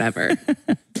company or whatever.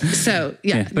 So,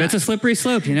 but it's a slippery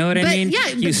slope. You know what I mean? Yeah,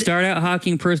 you start out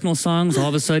hawking personal songs. All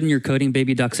of a sudden you're coating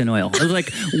baby ducks in oil.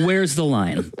 Like, where's the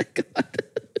line? Oh my God.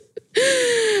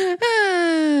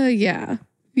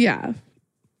 Yeah.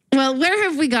 Well, where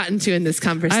have we gotten to in this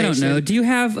conversation? I don't know. Do you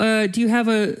have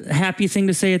a happy thing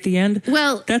to say at the end?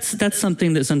 Well, that's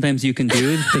something that sometimes you can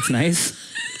do. That's nice.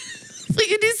 We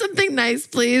can do something nice,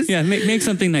 please. Yeah, make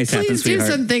something nice happen, sweetheart. Please do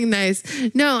something nice.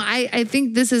 No, I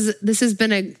think this has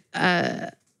been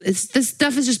this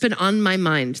stuff has just been on my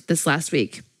mind this last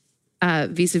week.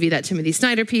 Vis-a-vis that Timothy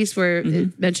Snyder piece where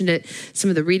it mentioned it, some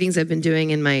of the readings I've been doing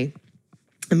in my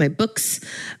books.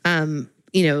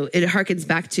 It harkens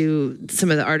back to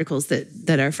some of the articles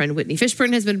that our friend Whitney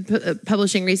Fishburne has been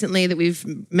publishing recently that we've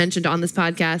mentioned on this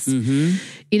podcast.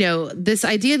 This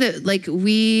idea that like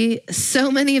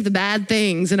so many of the bad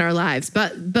things in our lives,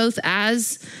 but both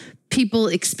as people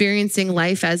experiencing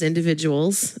life as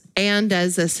individuals and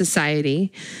as a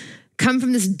society, come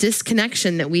from this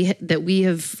disconnection that we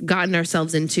have gotten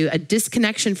ourselves into, a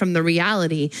disconnection from the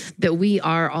reality that we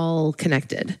are all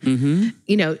connected.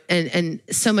 And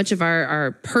so much of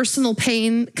our personal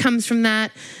pain comes from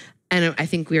that. And I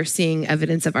think we are seeing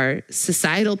evidence of our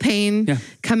societal pain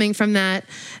coming from that.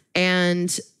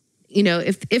 And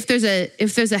if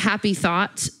there's a happy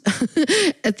thought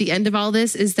at the end of all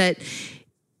this, is that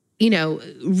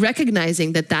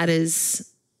recognizing that is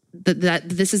that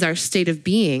this is our state of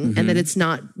being and that it's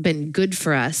not been good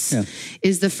for us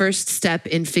is the first step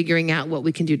in figuring out what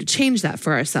we can do to change that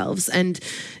for ourselves. And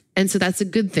so that's a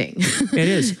good thing. It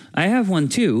is. I have one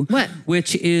too. What?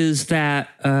 Which is that,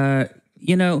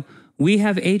 we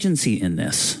have agency in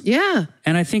this. Yeah.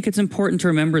 And I think it's important to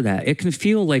remember that. It can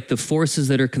feel like the forces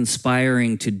that are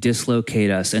conspiring to dislocate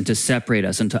us and to separate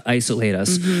us and to isolate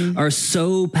us are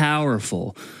so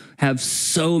powerful. have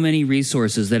so many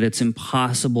resources that it's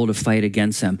impossible to fight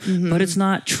against them. But it's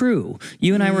not true.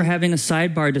 You and I were having a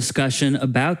sidebar discussion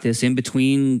about this in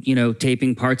between,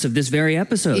 taping parts of this very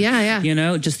episode.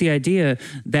 Yeah. Just the idea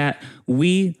that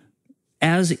we,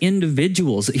 as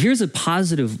individuals, here's a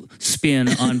positive spin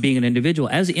on being an individual.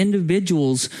 As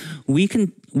individuals, we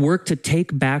can work to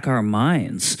take back our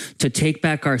minds, to take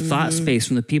back our thought space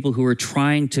from the people who are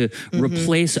trying to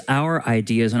replace our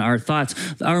ideas and our thoughts,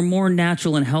 our more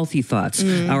natural and healthy thoughts,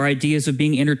 our ideas of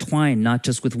being intertwined, not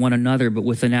just with one another, but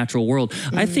with the natural world.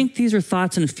 I think these are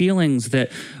thoughts and feelings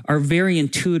that are very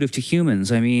intuitive to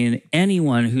humans. I mean,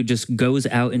 anyone who just goes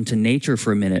out into nature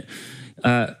for a minute,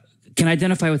 can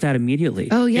identify with that immediately.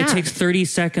 Oh, yeah. It takes 30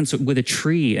 seconds with a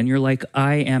tree and you're like,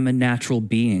 I am a natural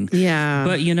being. Yeah.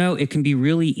 But, it can be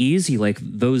really easy. Like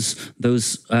those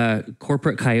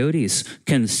corporate coyotes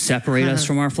can separate us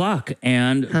from our flock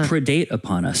and predate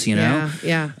upon us,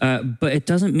 Yeah. But it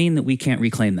doesn't mean that we can't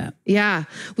reclaim that. Yeah.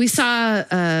 We saw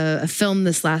a film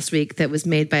this last week that was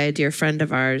made by a dear friend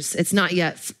of ours. It's not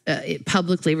yet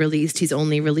publicly released. He's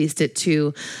only released it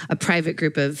to a private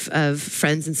group of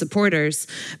friends and supporters.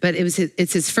 But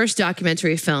it's his first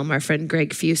documentary film. Our friend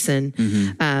Greg Fusen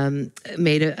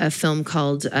made a film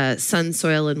called Sun,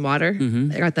 Soil, and Water.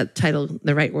 I got that title in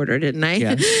the right order, didn't I?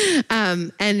 Yeah.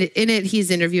 And in it,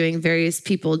 he's interviewing various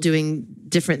people doing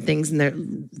different things and they're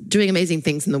doing amazing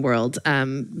things in the world,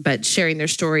 but sharing their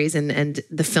stories, and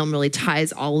the film really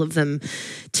ties all of them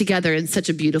together in such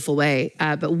a beautiful way.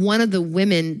 But one of the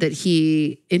women that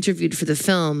he interviewed for the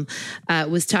film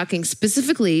was talking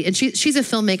specifically, and she's a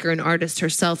filmmaker and artist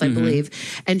herself, I believe,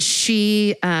 and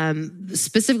she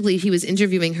specifically, he was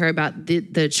interviewing her about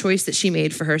the choice that she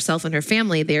made for herself and her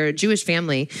family. They're a Jewish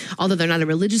family, although they're not a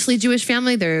religiously Jewish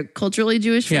family, they're a culturally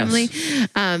Jewish family.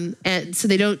 And so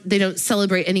they don't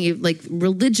celebrate any like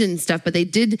religion stuff, but they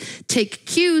did take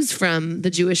cues from the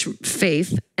Jewish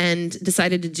faith and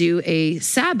decided to do a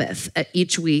Sabbath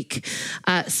each week,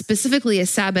 specifically a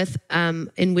Sabbath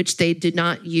in which they did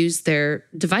not use their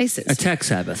devices. A tech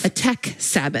Sabbath. A tech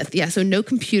Sabbath, yeah. So no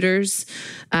computers,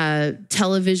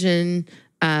 television,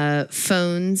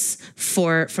 phones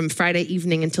from Friday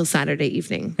evening until Saturday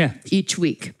evening each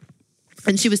week.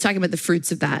 And she was talking about the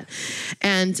fruits of that.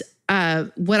 And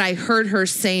what I heard her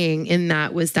saying in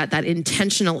that was that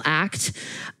intentional act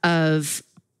of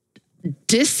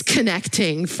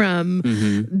disconnecting from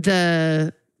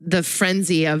the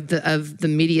frenzy of the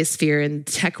media sphere and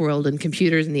tech world and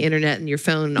computers and the internet and your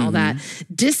phone and all that,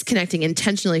 disconnecting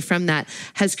intentionally from that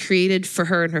has created for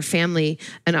her and her family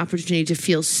an opportunity to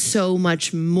feel so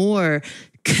much more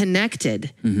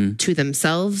connected to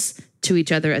themselves, to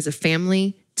each other as a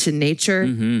family, to nature,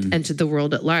 and to the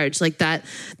world at large. Like that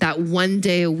one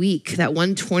day a week, that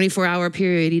one 24-hour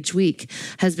period each week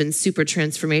has been super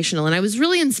transformational. And I was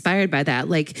really inspired by that.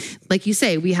 Like you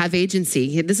say, we have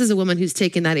agency. This is a woman who's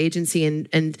taken that agency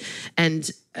and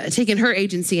taken her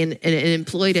agency and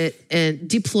employed it and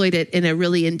deployed it in a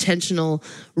really intentional,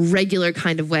 regular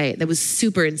kind of way that was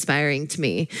super inspiring to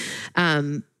me.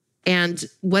 And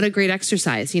what a great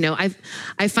exercise.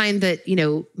 I find that,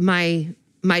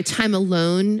 my time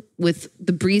alone with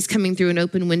the breeze coming through an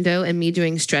open window and me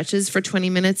doing stretches for 20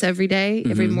 minutes every day,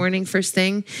 every morning, first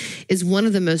thing, is one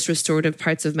of the most restorative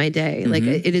parts of my day. Like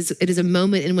it is a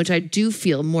moment in which I do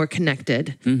feel more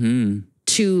connected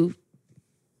to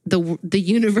the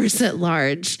universe at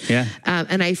large. Yeah.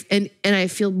 And I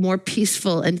feel more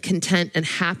peaceful and content and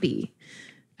happy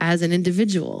as an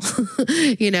individual.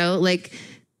 Like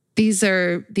these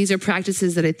are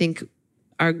practices that I think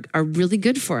are really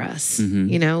good for us.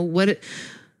 What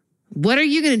are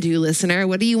you going to do, listener?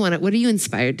 What do you want? What are you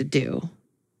inspired to do?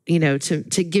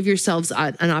 To give yourselves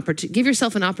an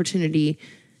opportunity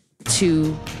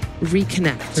to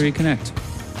reconnect.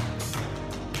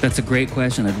 That's a great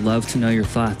question. I'd love to know your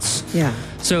thoughts. Yeah.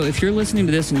 So if you're listening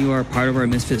to this and you are part of our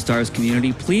Misfit Stars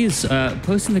community, please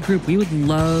post in the group. We would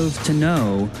love to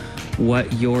know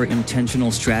what your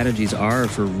intentional strategies are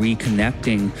for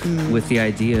reconnecting with the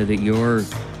idea that you're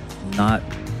not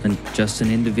just an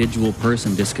individual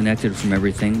person disconnected from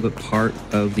everything, but part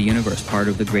of the universe, part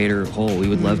of the greater whole. We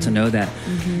would love to know that.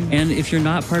 And if you're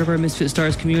not part of our Misfit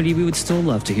Stars community, we would still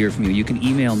love to hear from you. You can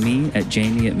email me at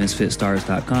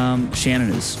jamie@misfitstars.com.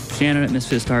 Shannon at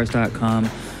misfitstars.com.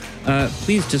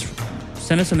 Please just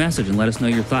send us a message and let us know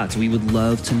your thoughts. We would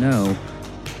love to know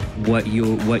what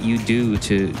you do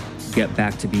to get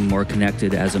back to being more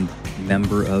connected as a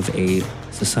member of a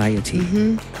society.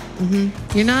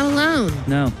 You're not alone.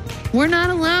 No. We're not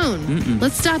alone.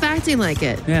 Let's stop acting like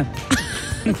it. Yeah.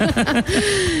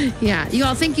 Yeah. You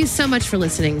all, thank you so much for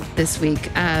listening this week.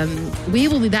 We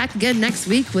will be back again next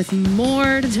week with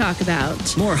more to talk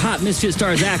about. More hot Misfit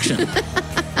Stars action.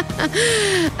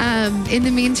 In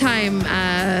the meantime,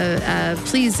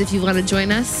 please, if you want to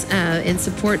join us and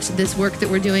support this work that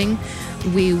we're doing,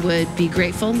 we would be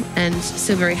grateful and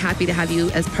so very happy to have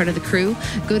you as part of the crew.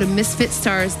 Go to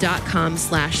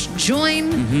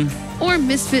misfitstars.com/join or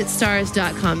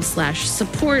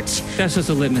misfitstars.com/support. That's just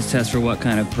a litmus test for what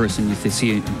kind of person you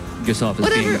see yourself as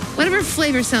being. Whatever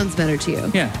flavor sounds better to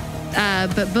you. Yeah.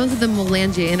 But both of them will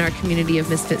land you in our community of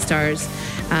Misfit Stars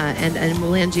and will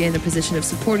land you in a position of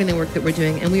supporting the work that we're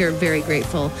doing. And we are very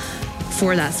grateful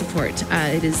for that support.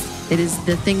 It is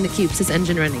the thing that keeps this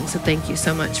engine running. So thank you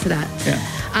so much for that. Yeah.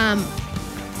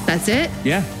 That's it?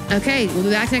 Yeah. Okay, we'll be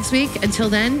back next week. Until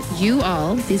then, you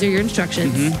all, these are your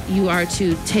instructions. You are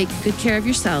to take good care of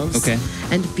yourselves Okay.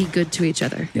 and be good to each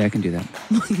other. Yeah, I can do that.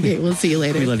 Okay, we'll see you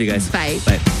later. We love you guys. Bye.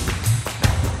 Bye.